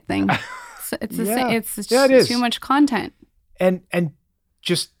diet thing. It's the same. It's just it is. Too much content. And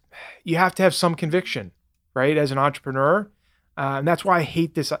just, you have to have some conviction, right? As an entrepreneur. And that's why I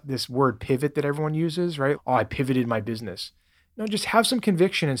hate this word pivot that everyone uses, right? Oh, I pivoted my business. No, just have some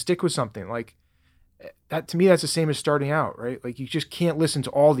conviction and stick with something. Like that, to me, that's the same as starting out, right? Like you just can't listen to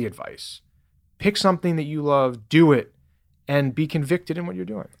all the advice. Pick something that you love, do it, and be convicted in what you're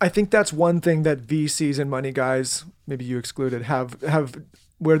doing. I think that's one thing that VCs and money guys, maybe you excluded, have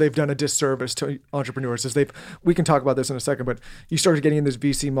where they've done a disservice to entrepreneurs is we can talk about this in a second, but you started getting in this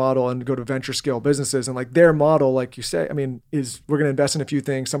VC model and go to venture scale businesses, and like their model, like you say, I mean, is we're going to invest in a few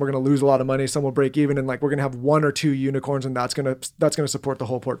things. Some are going to lose a lot of money. Some will break even. And like, we're going to have 1 or 2 unicorns, and that's going to support the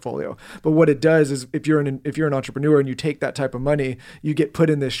whole portfolio. But what it does is if you're an entrepreneur and you take that type of money, you get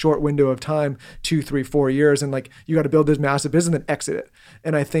put in this short window of time, 2, 3, 4 years. And like, you got to build this massive business and then exit it.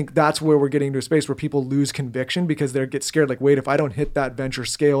 And I think that's where we're getting to a space where people lose conviction because they get scared. Like, wait, if I don't hit that venture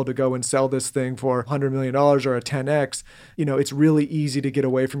scale to go and sell this thing for $100 million or a 10X, it's really easy to get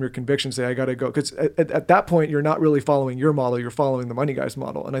away from your conviction, say, I got to go. Because at that point, you're not really following your model, you're following the money guy's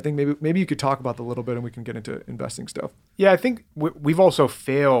model. And I think maybe you could talk about that a little bit and we can get into investing stuff. Yeah, I think we've also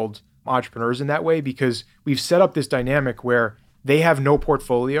failed entrepreneurs in that way because we've set up this dynamic where they have no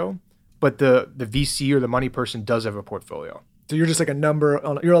portfolio, but the VC or the money person does have a portfolio. So you're just like a number,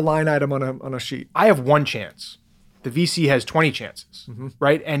 you're a line item on a sheet. I have 1 chance. The VC has 20 chances,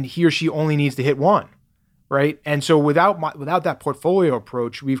 right? And he or she only needs to hit 1, right? And so without that portfolio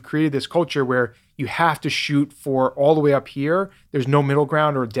approach, we've created this culture where you have to shoot for all the way up here. There's no middle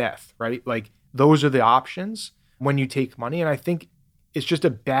ground or death, right? Like those are the options when you take money. And I think it's just a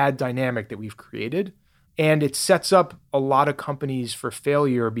bad dynamic that we've created. And it sets up a lot of companies for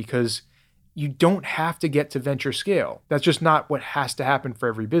failure because you don't have to get to venture scale. That's just not what has to happen for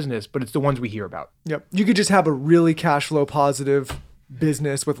every business, but it's the ones we hear about. Yep. You could just have a really cash flow positive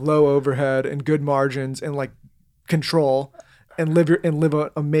business with low overhead and good margins and like control and live an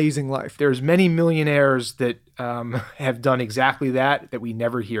amazing life. There's many millionaires that have done exactly that we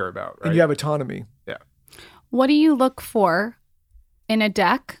never hear about. Right? And you have autonomy. Yeah. What do you look for in a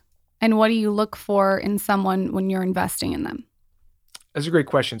deck, and what do you look for in someone when you're investing in them? That's a great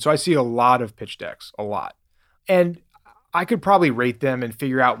question. So I see a lot of pitch decks, a lot. And I could probably rate them and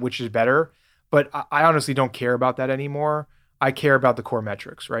figure out which is better, but I honestly don't care about that anymore. I care about the core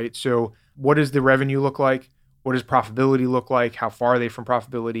metrics, right? So what does the revenue look like? What does profitability look like? How far are they from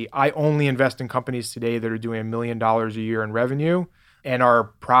profitability? I only invest in companies today that are doing $1 million a year in revenue and are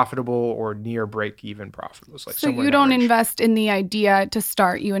profitable or near break-even profitable. Like so you don't invest in the idea to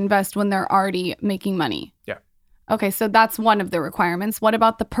start. You invest when they're already making money. Yeah. Okay, so that's one of the requirements. What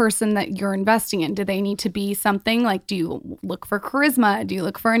about the person that you're investing in? Do they need to be something like, do you look for charisma? Do you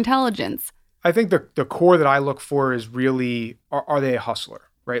look for intelligence? I think the core that I look for is really, are they a hustler,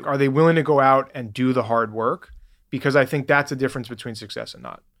 right? Are they willing to go out and do the hard work? Because I think that's the difference between success and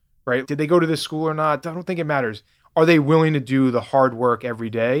not, right? Did they go to this school or not? I don't think it matters. Are they willing to do the hard work every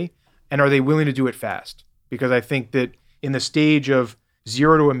day? And are they willing to do it fast? Because I think that in the stage of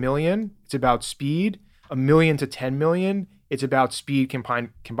 0 to 1 million, it's about speed. 1 million to 10 million, it's about speed combined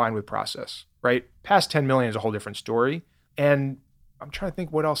with process, right? Past 10 million is a whole different story. And I'm trying to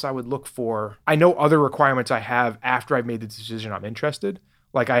think what else I would look for. I know other requirements I have after I've made the decision I'm interested.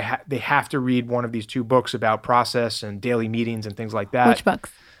 Like they have to read one of these 2 books about process and daily meetings and things like that. Which books?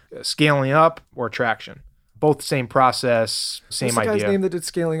 Scaling Up or Traction. both same process, same What's the idea. guy's name that did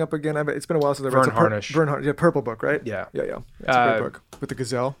Scaling Up again? It's been a while since I've read Vern Harnish. Vern Harnish. Yeah, Purple Book, right? Yeah. It's a great book with the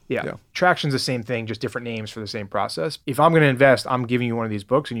gazelle. Yeah. Traction's the same thing, just different names for the same process. If I'm going to invest, I'm giving you one of these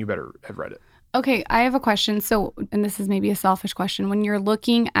books and you better have read it. Okay, I have a question. So, and this is maybe a selfish question. When you're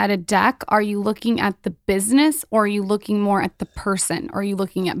looking at a deck, are you looking at the business or are you looking more at the person? Or are you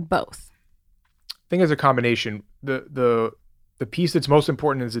looking at both? I think it's a combination. The piece that's most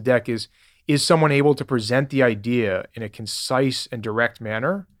important as a deck is someone able to present the idea in a concise and direct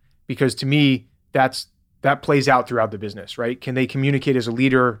manner? Because to me, that plays out throughout the business, right? Can they communicate as a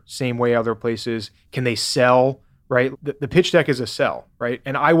leader, same way other places? Can they sell, right? The pitch deck is a sell, right?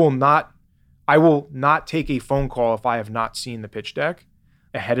 And I will not take a phone call if I have not seen the pitch deck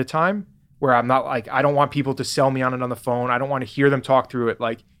ahead of time, where I'm not like, I don't want people to sell me on it on the phone. I don't want to hear them talk through it.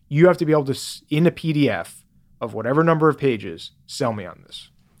 Like, you have to be able to, in a PDF of whatever number of pages, sell me on this,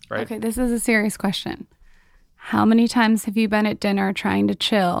 right? Okay, this is a serious question. How many times have you been at dinner trying to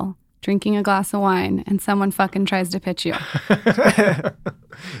chill, drinking a glass of wine, and someone fucking tries to pitch you?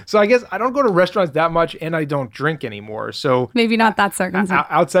 So I guess I don't go to restaurants that much and I don't drink anymore. So Maybe not that circumstance.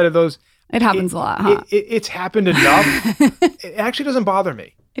 Outside of those, It happens a lot, huh? It's happened enough. It actually doesn't bother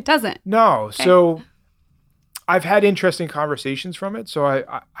me. It doesn't. No. Okay. So I've had interesting conversations from it. So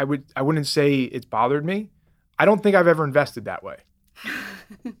I wouldn't say it's bothered me. I don't think I've ever invested that way.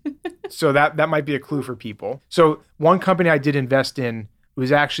 So that might be a clue for people. So one company I did invest in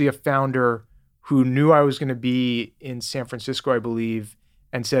was actually a founder who knew I was going to be in San Francisco, I believe,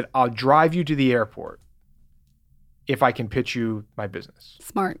 and said, I'll drive you to the airport if I can pitch you my business.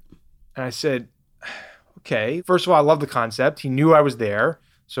 Smart. And I said, okay. First of all, I love the concept. He knew I was there,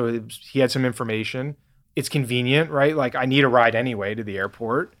 so he had some information. It's convenient, right? Like, I need a ride anyway to the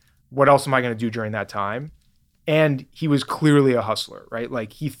airport. What else am I going to do during that time? And he was clearly a hustler, right?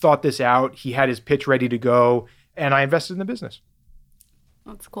 Like, he thought this out. He had his pitch ready to go, and I invested in the business.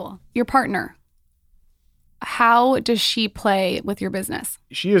 That's cool. Your partner, how does she play with your business?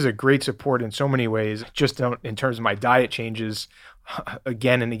 She is a great support in so many ways, just in terms of my diet changes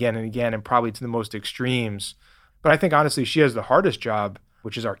again and again and again, and probably to the most extremes. But I think, honestly, she has the hardest job,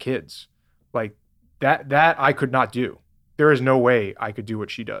 which is our kids. Like, that I could not do. There is no way I could do what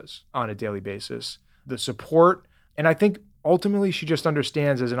she does on a daily basis. The support, and I think ultimately she just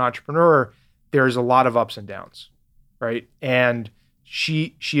understands as an entrepreneur, there's a lot of ups and downs, right? And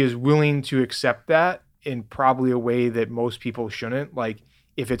she is willing to accept that in probably a way that most people shouldn't. Like,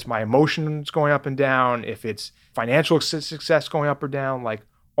 if it's my emotions going up and down, if it's financial success going up or down, like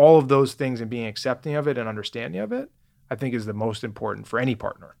all of those things, and being accepting of it and understanding of it, I think is the most important for any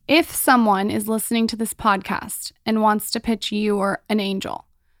partner. If someone is listening to this podcast and wants to pitch you or an angel,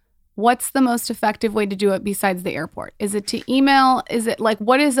 what's the most effective way to do it besides the airport? Is it to email? Is it like,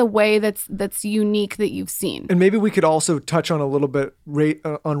 what is a way that's unique that you've seen? And maybe we could also touch on a little bit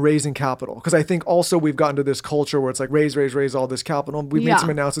on raising capital, because I think also we've gotten to this culture where it's like raise all this capital. We've made some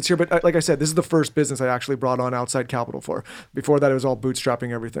announcements here, but like I said, this is the first business I actually brought on outside capital for. Before that, it was all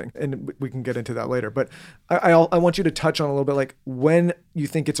bootstrapping everything, and we can get into that later. But I want you to touch on a little bit, like, when you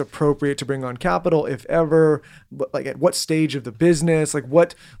think it's appropriate to bring on capital, if ever, like at what stage of the business, like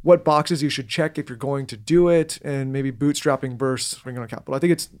what boxes you should check if you're going to do it, and maybe bootstrapping versus bringing on capital. I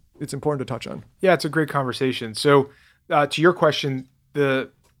think it's important to touch on. Yeah, it's a great conversation. So to your question, I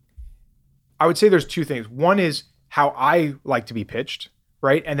would say there's two things. One is how I like to be pitched,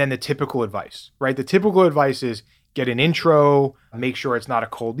 right? And then the typical advice, right? The typical advice is get an intro, make sure it's not a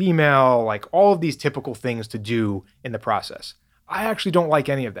cold email, like all of these typical things to do in the process. I actually don't like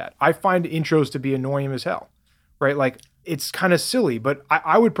any of that. I find intros to be annoying as hell, right? Like, it's kind of silly, but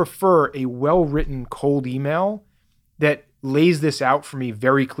I would prefer a well-written cold email that lays this out for me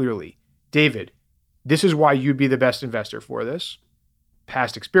very clearly. David, this is why you'd be the best investor for this.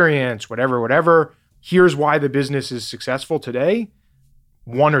 Past experience, whatever. Here's why the business is successful today.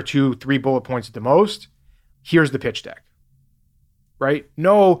 1 or 2, 3 bullet points at the most. Here's the pitch deck, right?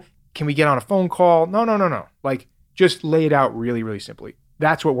 No, can we get on a phone call? No. Like, just lay it out really, really simply.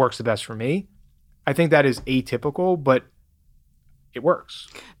 That's what works the best for me. I think that is atypical, but it works.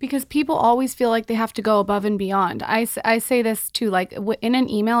 Because people always feel like they have to go above and beyond. I say this too, like in an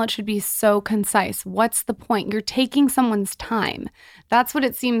email, it should be so concise. What's the point? You're taking someone's time. That's what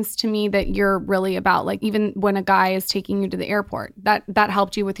it seems to me that you're really about. Like, even when a guy is taking you to the airport, that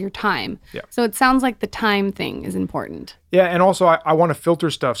helped you with your time. Yeah. So it sounds like the time thing is important. Yeah, and also I want to filter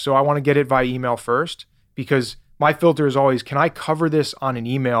stuff. So I want to get it via email first, because my filter is always, can I cover this on an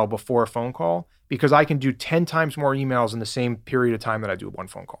email before a phone call? Because I can do 10 times more emails in the same period of time that I do one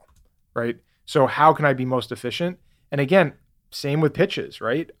phone call, right? So how can I be most efficient? And again, same with pitches,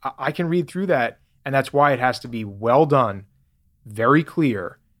 right? I can read through that And that's why it has to be well done, very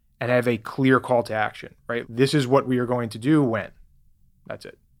clear, and have a clear call to action, right? This is what we are going to do when. That's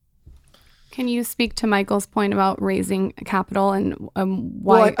it. Can you speak to Michael's point about raising capital and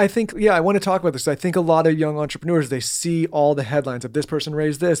why? Well, I think, I want to talk about this. I think a lot of young entrepreneurs, they see all the headlines of this person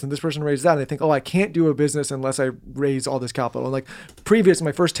raised this and this person raised that. And they think, I can't do a business unless I raise all this capital. And like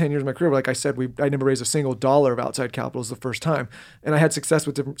my first 10 years of my career, like I said, I never raised a single dollar of outside capital. It was the first time. And I had success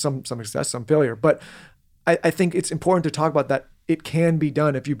with some success, some failure. But I think it's important to talk about that. It can be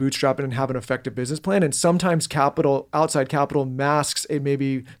done if you bootstrap it and have an effective business plan. And sometimes outside capital masks a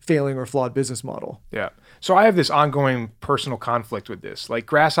maybe failing or flawed business model. Yeah. So I have this ongoing personal conflict with this. Like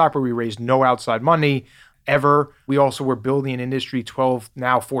Grasshopper, we raised no outside money ever. We also were building an industry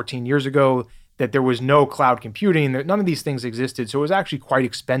 14 years ago that there was no cloud computing. None of these things existed. So it was actually quite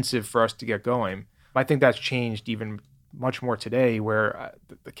expensive for us to get going. I think that's changed even much more today where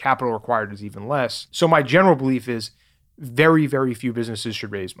the capital required is even less. So my general belief is very, very few businesses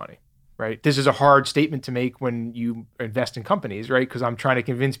should raise money, right? This is a hard statement to make when you invest in companies, right? Because I'm trying to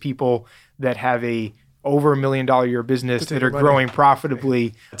convince people that have over $1 million a year business that are growing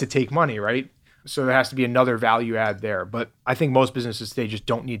profitably to take money, right? So there has to be another value add there. But I think most businesses today just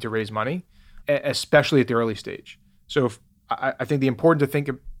don't need to raise money, especially at the early stage. So I think the important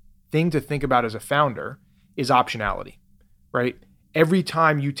thing to think about as a founder is optionality, right? Every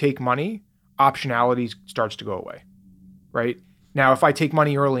time you take money, optionality starts to go away. Right? Now, if I take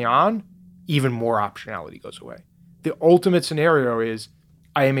money early on, even more optionality goes away. The ultimate scenario is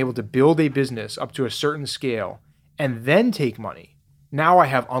I am able to build a business up to a certain scale and then take money. Now I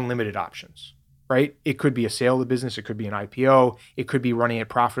have unlimited options, right? It could be a sale of the business. It could be an IPO. It could be running it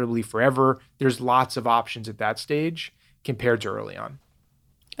profitably forever. There's lots of options at that stage compared to early on.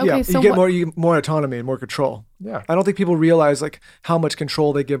 Okay, so you get more autonomy and more control. Yeah. I don't think people realize like how much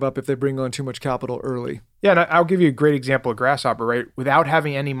control they give up if they bring on too much capital early. Yeah, and I'll give you a great example of Grasshopper, right? Without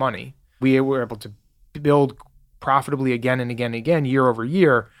having any money, we were able to build profitably again and again and again, year over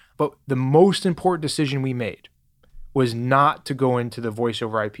year. But the most important decision we made was not to go into the voice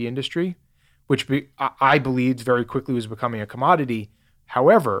over IP industry, which I believed very quickly was becoming a commodity.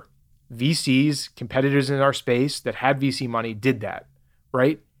 However, VCs, competitors in our space that had VC money did that,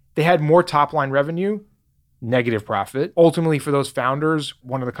 right? They had more top line revenue, negative profit. Ultimately, for those founders,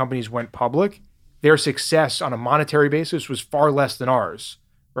 one of the companies went public. Their success on a monetary basis was far less than ours,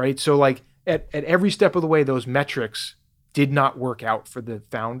 right? So like at every step of the way, those metrics did not work out for the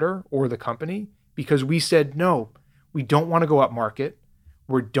founder or the company because we said, no, we don't want to go up market.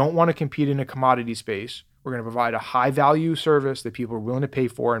 We don't want to compete in a commodity space. We're going to provide a high value service that people are willing to pay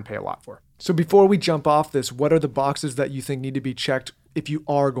for and pay a lot for. So before we jump off this, what are the boxes that you think need to be checked if you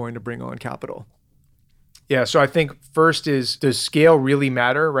are going to bring on capital? Yeah, so I think first is, does scale really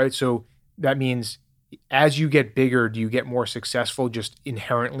matter, right? So that means as you get bigger, do you get more successful just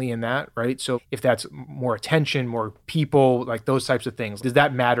inherently in that, right? So if that's more attention, more people, like those types of things, does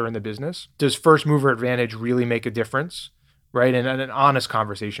that matter in the business? Does first mover advantage really make a difference, right? And an honest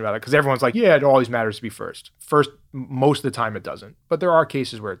conversation about it, because everyone's like, yeah, it always matters to be first. First, most of the time it doesn't, but there are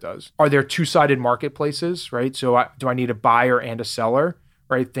cases where it does. Are there two-sided marketplaces, right? So do I need a buyer and a seller,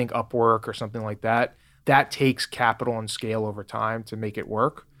 right? Think Upwork or something like that. That takes capital and scale over time to make it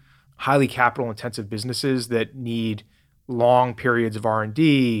work. Highly capital-intensive businesses that need long periods of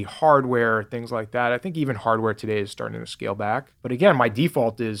R&D, hardware, things like that. I think even hardware today is starting to scale back. But again, my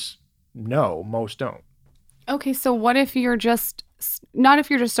default is no, most don't. Okay, so what if you're just, not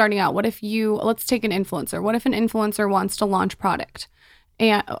if you're just starting out, what if let's take an influencer. What if an influencer wants to launch product?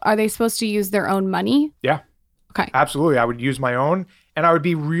 And are they supposed to use their own money? Yeah. Okay. Absolutely. I would use my own and I would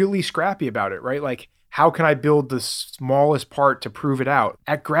be really scrappy about it, right? Like, how can I build the smallest part to prove it out?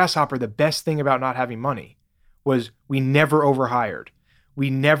 At Grasshopper, the best thing about not having money was we never overhired. We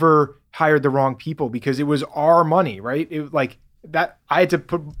never hired the wrong people because it was our money, right? It like that. I had to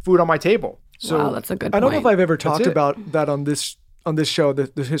put food on my table. So wow, that's a good point. I don't know if I've ever talked about that on this show,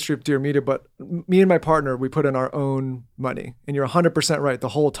 the history of Dear Media, but me and my partner, we put in our own money. And you're 100% right. The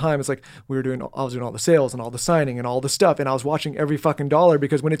whole time, it's like I was doing all the sales and all the signing and all the stuff. And I was watching every fucking dollar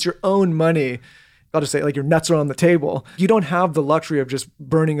because when it's your own money, I'll just say like your nuts are on the table. You don't have the luxury of just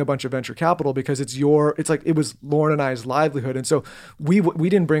burning a bunch of venture capital because it's like it was Lauren and I's livelihood. And so we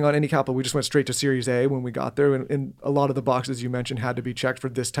didn't bring on any capital. We just went straight to Series A when we got there. And a lot of the boxes you mentioned had to be checked for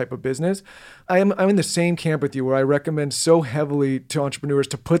this type of business. I'm in the same camp with you where I recommend so heavily to entrepreneurs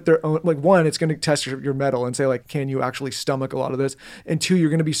to put their own, like one, it's going to test your mettle and say like, can you actually stomach a lot of this? And two, you're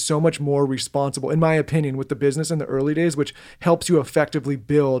going to be so much more responsible, in my opinion, with the business in the early days, which helps you effectively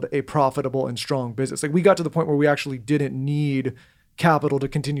build a profitable and strong business. Like we got to the point where we actually didn't need capital to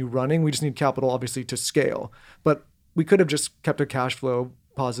continue running. We just need capital, obviously, to scale. But we could have just kept a cash flow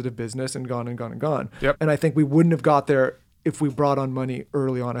positive business and gone and gone and gone. Yep. And I think we wouldn't have got there if we brought on money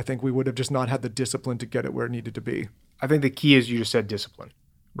early on. I think we would have just not had the discipline to get it where it needed to be. I think the key is you just said discipline,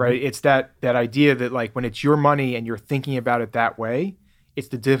 right? It's that idea that like when it's your money and you're thinking about it that way, it's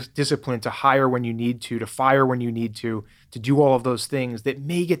the discipline to hire when you need to fire when you need to do all of those things that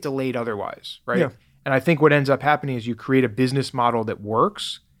may get delayed otherwise, right? Yeah. And I think what ends up happening is you create a business model that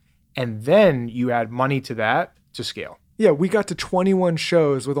works, and then you add money to that to scale. Yeah, we got to 21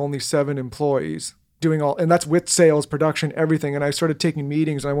 shows with only 7 employees doing all, and that's with sales, production, everything. And I started taking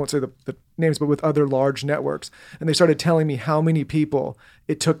meetings, and I won't say the names, but with other large networks. And they started telling me how many people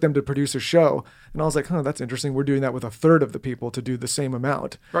it took them to produce a show. And I was like, that's interesting. We're doing that with a third of the people to do the same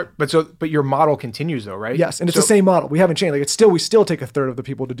amount. Right. But your model continues though, right? Yes. And it's the same model. We haven't changed. Like we still take a third of the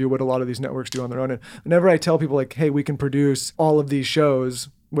people to do what a lot of these networks do on their own. And whenever I tell people like, hey, we can produce all of these shows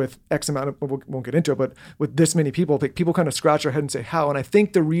with X amount of, we won't get into it, but with this many people, people kind of scratch their head and say, how? And I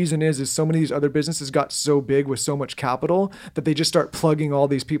think the reason is so many of these other businesses got so big with so much capital that they just start plugging all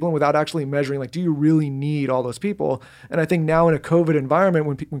these people in without actually measuring, like, do you really need all those people? And I think now in a COVID environment,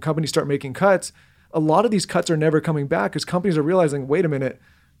 when companies start making cuts, a lot of these cuts are never coming back because companies are realizing, wait a minute,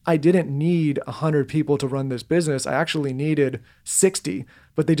 I didn't need 100 people to run this business. I actually needed 60,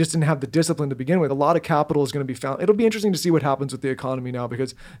 but they just didn't have the discipline to begin with. A lot of capital is going to be found. It'll be interesting to see what happens with the economy now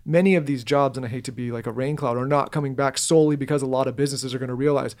because many of these jobs, and I hate to be like a rain cloud, are not coming back solely because a lot of businesses are going to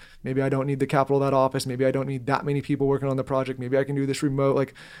realize maybe I don't need the capital of that office. Maybe I don't need that many people working on the project. Maybe I can do this remote.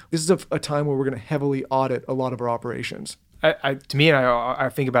 Like this is a time where we're going to heavily audit a lot of our operations. To me, I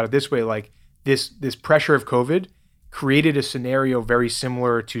think about it this way, like this pressure of COVID created a scenario very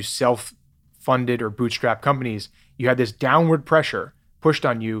similar to self-funded or bootstrap companies. You had this downward pressure pushed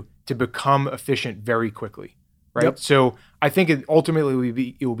on you to become efficient very quickly, right? Yep. So I think it ultimately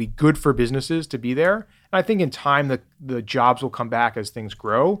will be good for businesses to be there. And I think in time the jobs will come back as things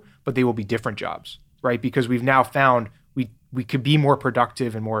grow, but they will be different jobs, right? Because we've now found we could be more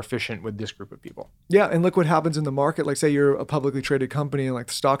productive and more efficient with this group of people. Yeah, and look what happens in the market. Like say you're a publicly traded company and like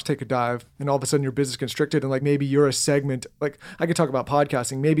the stocks take a dive and all of a sudden your business constricted and like maybe you're a segment, like I could talk about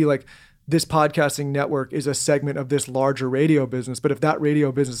podcasting, maybe like this podcasting network is a segment of this larger radio business. But if that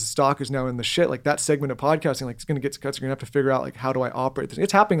radio business stock is now in the shit, like that segment of podcasting, like it's going to get cuts. You're going to have to figure out like, how do I operate this?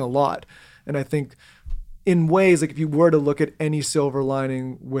 It's happening a lot. And I think in ways, like if you were to look at any silver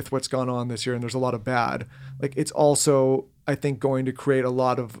lining with what's gone on this year, and there's a lot of bad, like it's also, I think, going to create a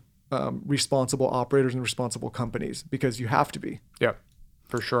lot of responsible operators and responsible companies because you have to be. Yeah,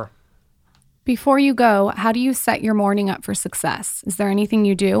 for sure. Before you go, how do you set your morning up for success? Is there anything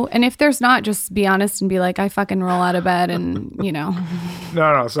you do? And if there's not, just be honest and be like, I fucking roll out of bed and,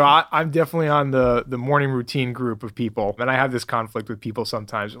 No. So I'm definitely on the morning routine group of people. And I have this conflict with people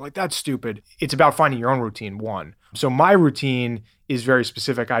sometimes. They're like, that's stupid. It's about finding your own routine, one. So my routine is very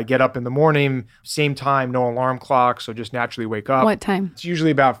specific. I get up in the morning, same time, no alarm clock. So just naturally wake up. What time? It's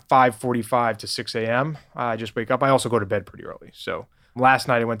usually about 5:45 to 6 a.m. I just wake up. I also go to bed pretty early. So last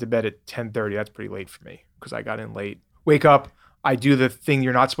night I went to bed at 10:30. That's pretty late for me because I got in late. Wake up. I do the thing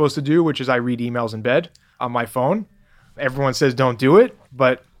you're not supposed to do, which is I read emails in bed on my phone. Everyone says don't do it,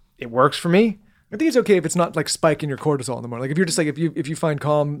 but it works for me. I think it's okay if it's not like spiking your cortisol in the morning. Like if you're just like, if you find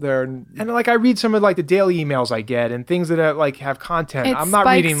calm there and like I read some of like the daily emails I get and things that are, like have content. It I'm not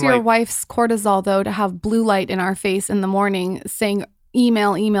reading spikes your like wife's cortisol though to have blue light in our face in the morning saying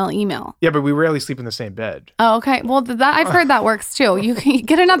email. Yeah, but we rarely sleep in the same bed. Oh, okay. Well, that I've heard that works too. You can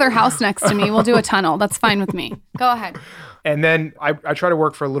get another house next to me. We'll do a tunnel. That's fine with me. Go ahead. And then I try to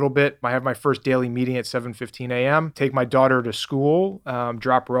work for a little bit. I have my first daily meeting at 7:15 a.m. Take my daughter to school,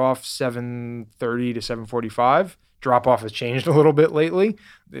 drop her off 7:30 to 7:45. Drop off has changed a little bit lately.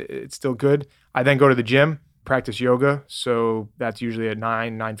 It's still good. I then go to the gym, practice yoga. So that's usually at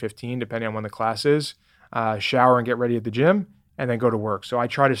 9:15, depending on when the class is. Shower and get ready at the gym, and then go to work. So I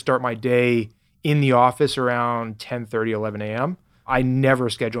try to start my day in the office around 10:30, 11 a.m. I never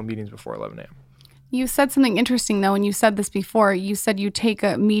schedule meetings before 11 a.m. You said something interesting though, and you said this before. You said you take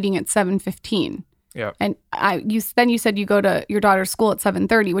a meeting at 7:15. Yeah. And you said you go to your daughter's school at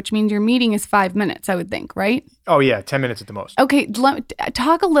 7:30, which means your meeting is 5 minutes, I would think, right? Oh yeah, 10 minutes at the most. Okay,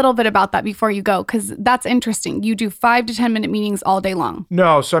 talk a little bit about that before you go, because that's interesting. You do 5 to 10 minute meetings all day long.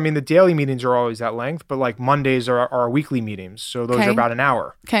 No, so I mean the daily meetings are always that length, but like Mondays are our weekly meetings, so those are about an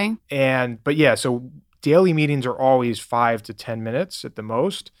hour. Okay. But yeah, so daily meetings are always 5 to 10 minutes at the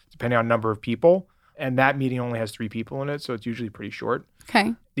most, depending on number of people. And that meeting only has 3 people in it, so it's usually pretty short.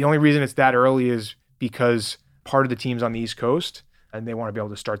 Okay. The only reason it's that early is because part of the team's on the East Coast and they want to be able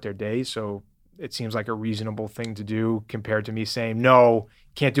to start their day. So it seems like a reasonable thing to do compared to me saying, no,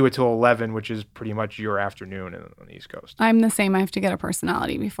 can't do it till 11, which is pretty much your afternoon on the East Coast. I'm the same. I have to get a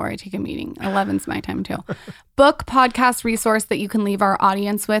personality before I take a meeting. 11's my time too. Book, podcast, resource that you can leave our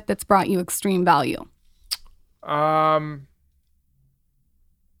audience with that's brought you extreme value.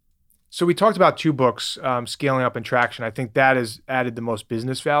 So we talked about 2 books, Scaling Up and Traction. I think that has added the most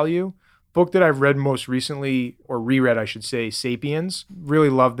business value. Book that I've read most recently, or reread, I should say, Sapiens. Really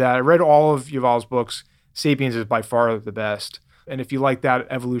loved that. I read all of Yuval's books. Sapiens is by far the best. And if you like that,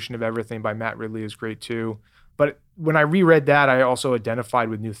 Evolution of Everything by Matt Ridley is great too. But when I reread that, I also identified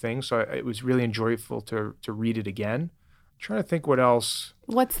with new things. So it was really enjoyable to read it again. I'm trying to think what else.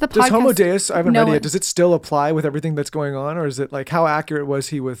 What's the podcast? Does Homo Deus, I haven't read it yet, does it still apply with everything that's going on? Or is it like, how accurate was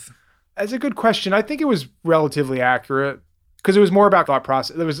he with? That's a good question. I think it was relatively accurate because it was more about thought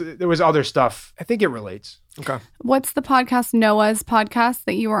process. There was other stuff. I think it relates. Okay. What's the podcast, Noah's podcast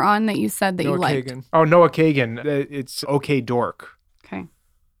that you were on that you said that Noah you liked? Kagan. Oh, Noah Kagan. It's Okay Dork. Okay.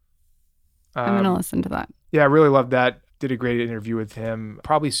 I'm going to listen to that. Yeah, I really loved that. Did a great interview with him.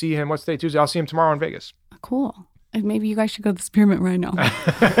 Probably see him, what's today, Tuesday? I'll see him tomorrow in Vegas. Cool. And maybe you guys should go to the Spearmint right now. Go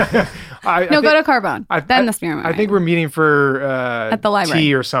to Carbone. Then the Spearmint. I think we're meeting for at the library.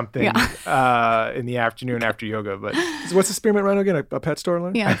 Tea or something in the afternoon after yoga. But So what's the Spearmint Rhino again? A pet store?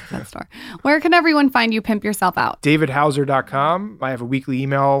 Line? Yeah, pet store. Where can everyone find you? Pimp yourself out. DavidHauser.com. I have a weekly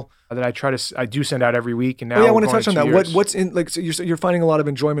email that I do send out every week. And now I want to touch on that. Years. What's in, like, so you're finding a lot of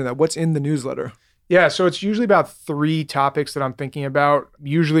enjoyment in that. What's in the newsletter? Yeah, so it's usually about 3 topics that I'm thinking about,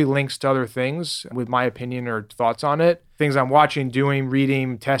 usually links to other things with my opinion or thoughts on it, things I'm watching, doing,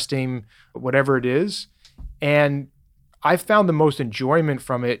 reading, testing, whatever it is. And I found the most enjoyment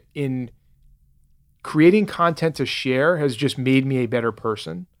from it in creating content to share has just made me a better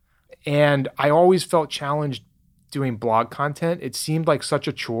person. And I always felt challenged doing blog content. It seemed like such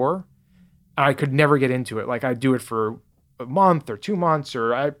a chore. I could never get into it. Like I'd do it for a month or 2 months,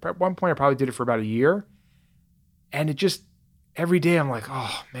 or at one point I probably did it for about a year. And it just, every day I'm like,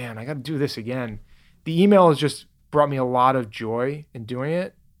 oh man, I got to do this again. The email has just brought me a lot of joy in doing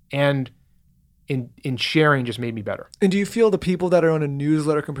it. And in sharing just made me better. And do you feel the people that are on a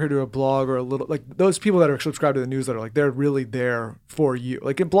newsletter compared to a blog or a little, like those people that are subscribed to the newsletter, like they're really there for you?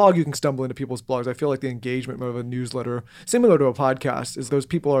 Like in blog, you can stumble into people's blogs. I feel like the engagement of a newsletter, similar to a podcast, is those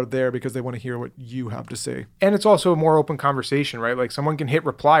people are there because they want to hear what you have to say. And it's also a more open conversation, right? Like someone can hit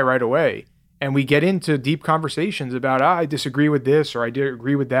reply right away and we get into deep conversations about, I disagree with this, or I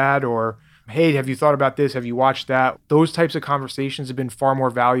agree with that, or hey, have you thought about this? Have you watched that? Those types of conversations have been far more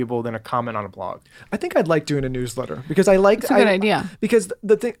valuable than a comment on a blog. I think I'd like doing a newsletter because I like. It's a good idea. Because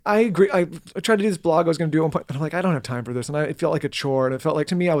the thing, I agree. I tried to do this blog I was going to do at one point, but I'm like, I don't have time for this. And it felt like a chore. And it felt like,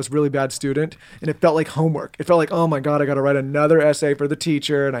 to me, I was a really bad student. And it felt like homework. It felt like, oh my God, I got to write another essay for the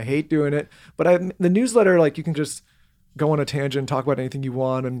teacher. And I hate doing it. But the newsletter, like you can just go on a tangent, talk about anything you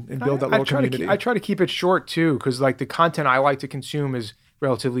want and build that little community. I try to keep it short too, because like the content I like to consume is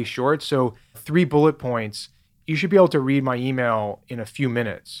relatively short. So 3 bullet points, you should be able to read my email in a few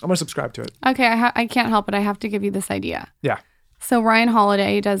minutes. I'm going to subscribe to it. Okay, I can't help it. I have to give you this idea. Yeah. So Ryan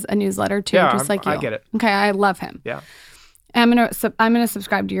Holiday does a newsletter too, just like you. I get it. Okay, I love him. Yeah. I'm gonna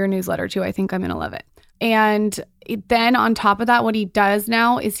subscribe to your newsletter too. I think I'm gonna love it. And then on top of that, what he does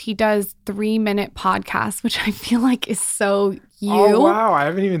now is he does 3-minute podcasts, which I feel like is so you. Oh, wow. I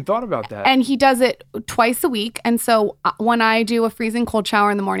haven't even thought about that. And he does it twice a week. And so when I do a freezing cold shower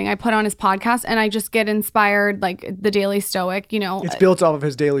in the morning, I put on his podcast and I just get inspired, like the Daily Stoic, you know. It's built off of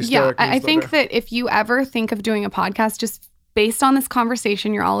his Daily Stoic. Yeah, I think that if you ever think of doing a podcast, just based on this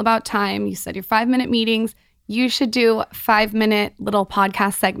conversation, you're all about time. You said your 5-minute meetings. You should do 5-minute little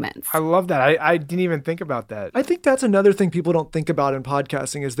podcast segments. I love that. I didn't even think about that. I think that's another thing people don't think about in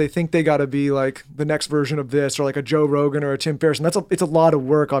podcasting is they think they got to be like the next version of this or like a Joe Rogan or a Tim Ferriss. And it's a lot of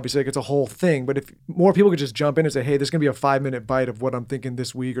work, obviously. Like it's a whole thing. But if more people could just jump in and say, hey, there's going to be a 5-minute bite of what I'm thinking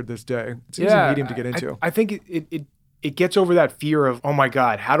this week or this day. It's an easy medium to get into. I think it gets over that fear of, oh my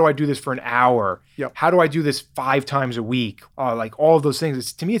God, how do I do this for an hour? Yep. How do I do this 5 times a week? Like all of those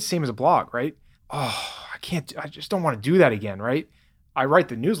things. To me, it's the same as a blog, right? Oh, I just don't want to do that again, right? I write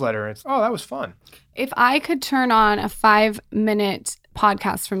the newsletter and it's, oh, that was fun. If I could turn on a 5-minute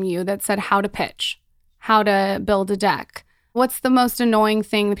podcast from you that said how to pitch, how to build a deck, what's the most annoying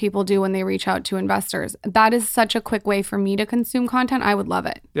thing that people do when they reach out to investors? That is such a quick way for me to consume content. I would love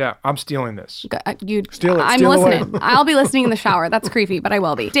it. Yeah, I'm stealing this. You'd steal it. I'm steal listening. Away. I'll be listening in the shower. That's creepy, but I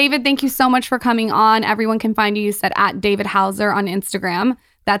will be. David, thank you so much for coming on. Everyone can find you. You said at David Hauser on Instagram.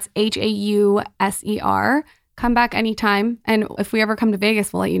 That's Hauser. Come back anytime. And if we ever come to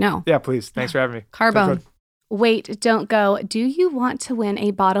Vegas, we'll let you know. Yeah, please. Thanks for having me. Carbone. Wait, don't go. Do you want to win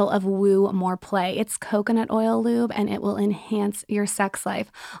a bottle of Woo More Play? It's coconut oil lube and it will enhance your sex life.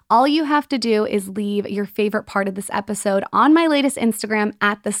 All you have to do is leave your favorite part of this episode on my latest Instagram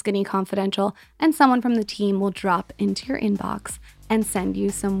at The Skinny Confidential, and someone from the team will drop into your inbox and send you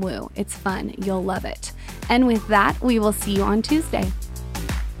some woo. It's fun. You'll love it. And with that, we will see you on Tuesday.